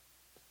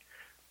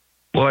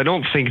 Well, I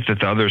don't think that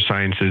the other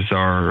sciences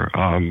are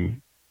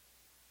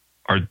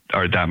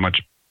that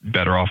much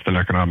better off than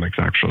economics.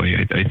 Actually,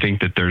 I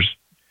think that there's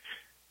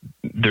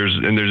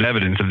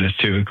evidence of this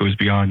too. It goes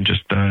beyond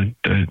just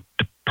the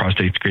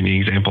prostate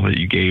screening example that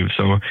you gave.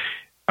 So,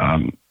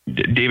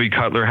 David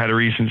Cutler had a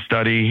recent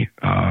study.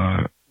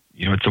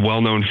 It's a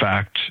well-known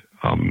fact.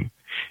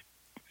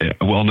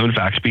 Well-known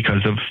facts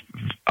because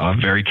of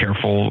very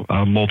careful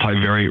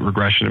multivariate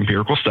regression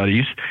empirical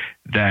studies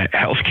that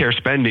healthcare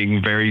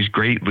spending varies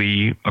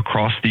greatly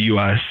across the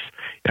U.S.,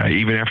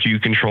 even after you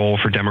control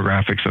for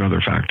demographics and other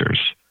factors.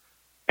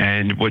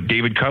 And what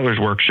David Cutler's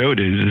work showed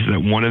is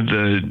that one of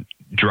the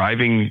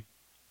driving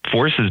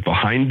forces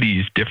behind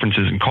these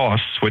differences in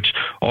costs, which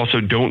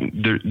also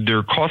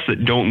they're costs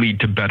that don't lead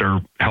to better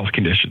health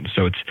conditions.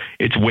 So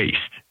it's waste.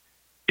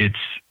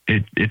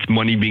 It's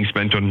money being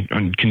spent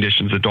on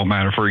conditions that don't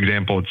matter. For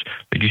example, it's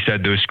like you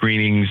said, those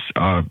screenings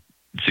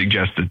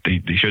suggest that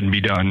they shouldn't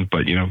be done,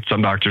 but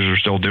some doctors are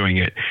still doing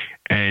it.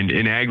 And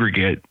in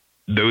aggregate,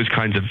 those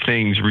kinds of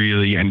things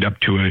really end up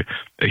to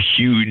a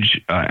huge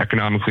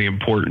economically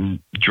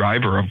important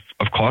driver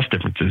of cost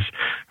differences.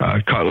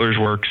 Cutler's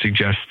work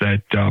suggests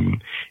that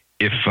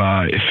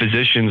if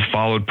physicians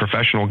followed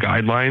professional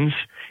guidelines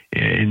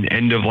in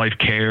end-of-life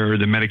care,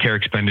 the Medicare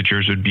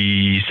expenditures would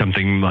be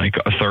something like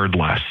a third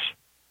less.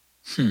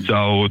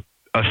 So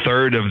a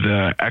third of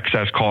the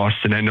excess costs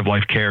in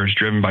end-of-life care is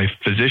driven by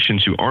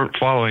physicians who aren't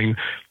following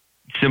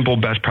simple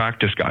best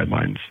practice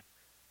guidelines.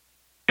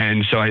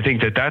 And so I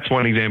think that that's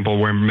one example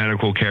where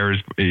medical care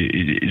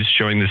is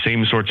showing the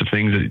same sorts of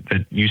things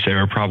that you say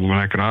are a problem in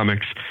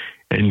economics.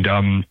 And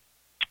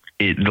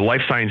the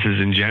life sciences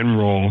in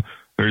general,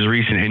 there's a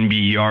recent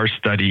NBER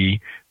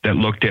study that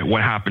looked at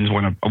what happens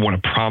when a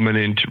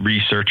prominent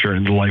researcher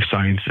in the life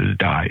sciences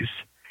dies.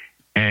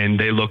 And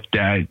they looked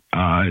at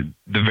the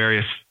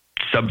various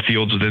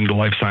subfields within the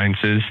life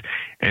sciences.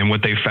 And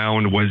what they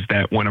found was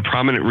that when a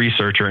prominent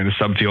researcher in a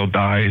subfield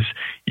dies,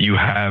 you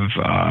have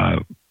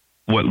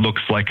what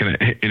looks like an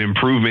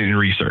improvement in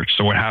research.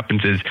 So what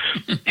happens is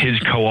his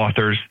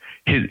co-authors,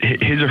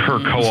 his or her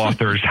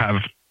co-authors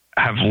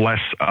have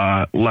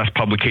less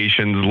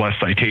publications, less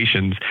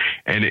citations,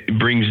 and it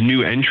brings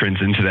new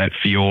entrants into that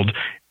field.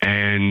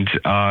 And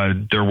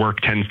their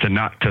work tends to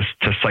not to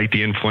cite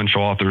the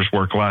influential author's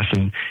work less,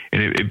 and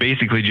it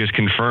basically just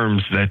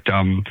confirms that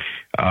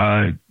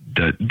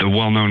the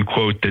well-known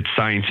quote that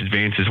science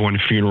advances one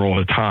funeral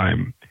at a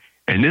time.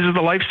 And this is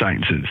the life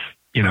sciences.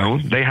 You know,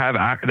 they have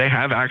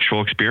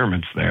actual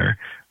experiments there.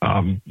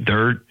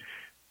 Their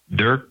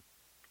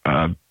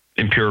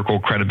empirical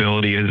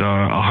credibility is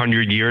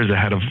 100 years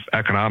ahead of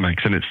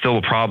economics, and it's still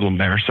a problem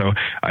there. So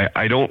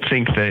I don't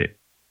think that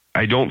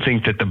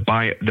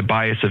the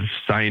bias of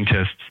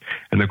scientists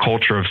and the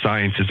culture of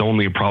science is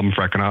only a problem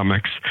for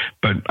economics,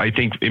 but I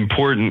think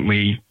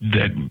importantly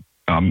that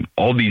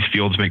all these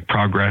fields make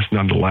progress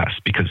nonetheless,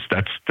 because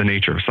that's the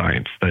nature of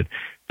science, that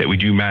we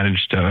do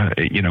manage to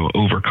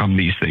overcome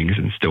these things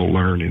and still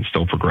learn and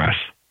still progress.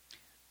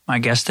 My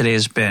guest today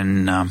has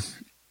been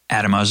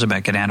Adam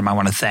Ozebek. And Adam, I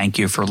want to thank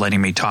you for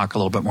letting me talk a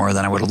little bit more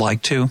than I would have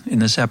liked to in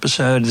this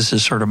episode. This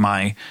is sort of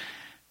my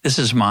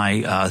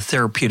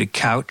therapeutic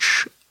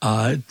couch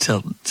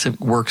to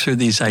work through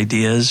these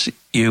ideas,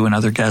 you and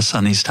other guests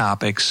on these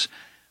topics.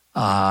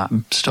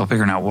 I'm still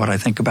figuring out what I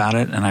think about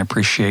it, and I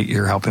appreciate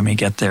your helping me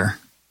get there.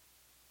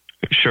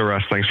 Sure,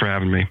 Russ. Thanks for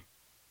having me.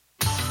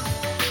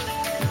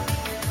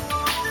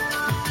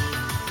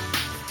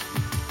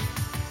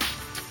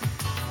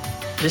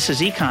 This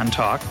is Econ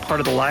Talk, part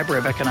of the Library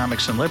of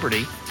Economics and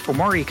Liberty. For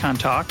more Econ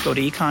Talk, go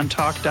to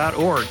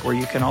econtalk.org, where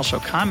you can also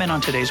comment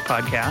on today's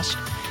podcast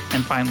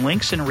and find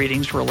links and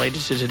readings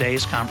related to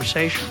today's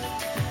conversation.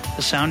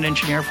 The sound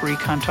engineer for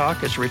Econ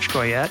Talk is Rich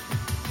Goyette.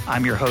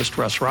 I'm your host,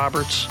 Russ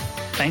Roberts.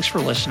 Thanks for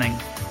listening.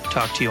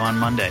 Talk to you on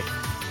Monday.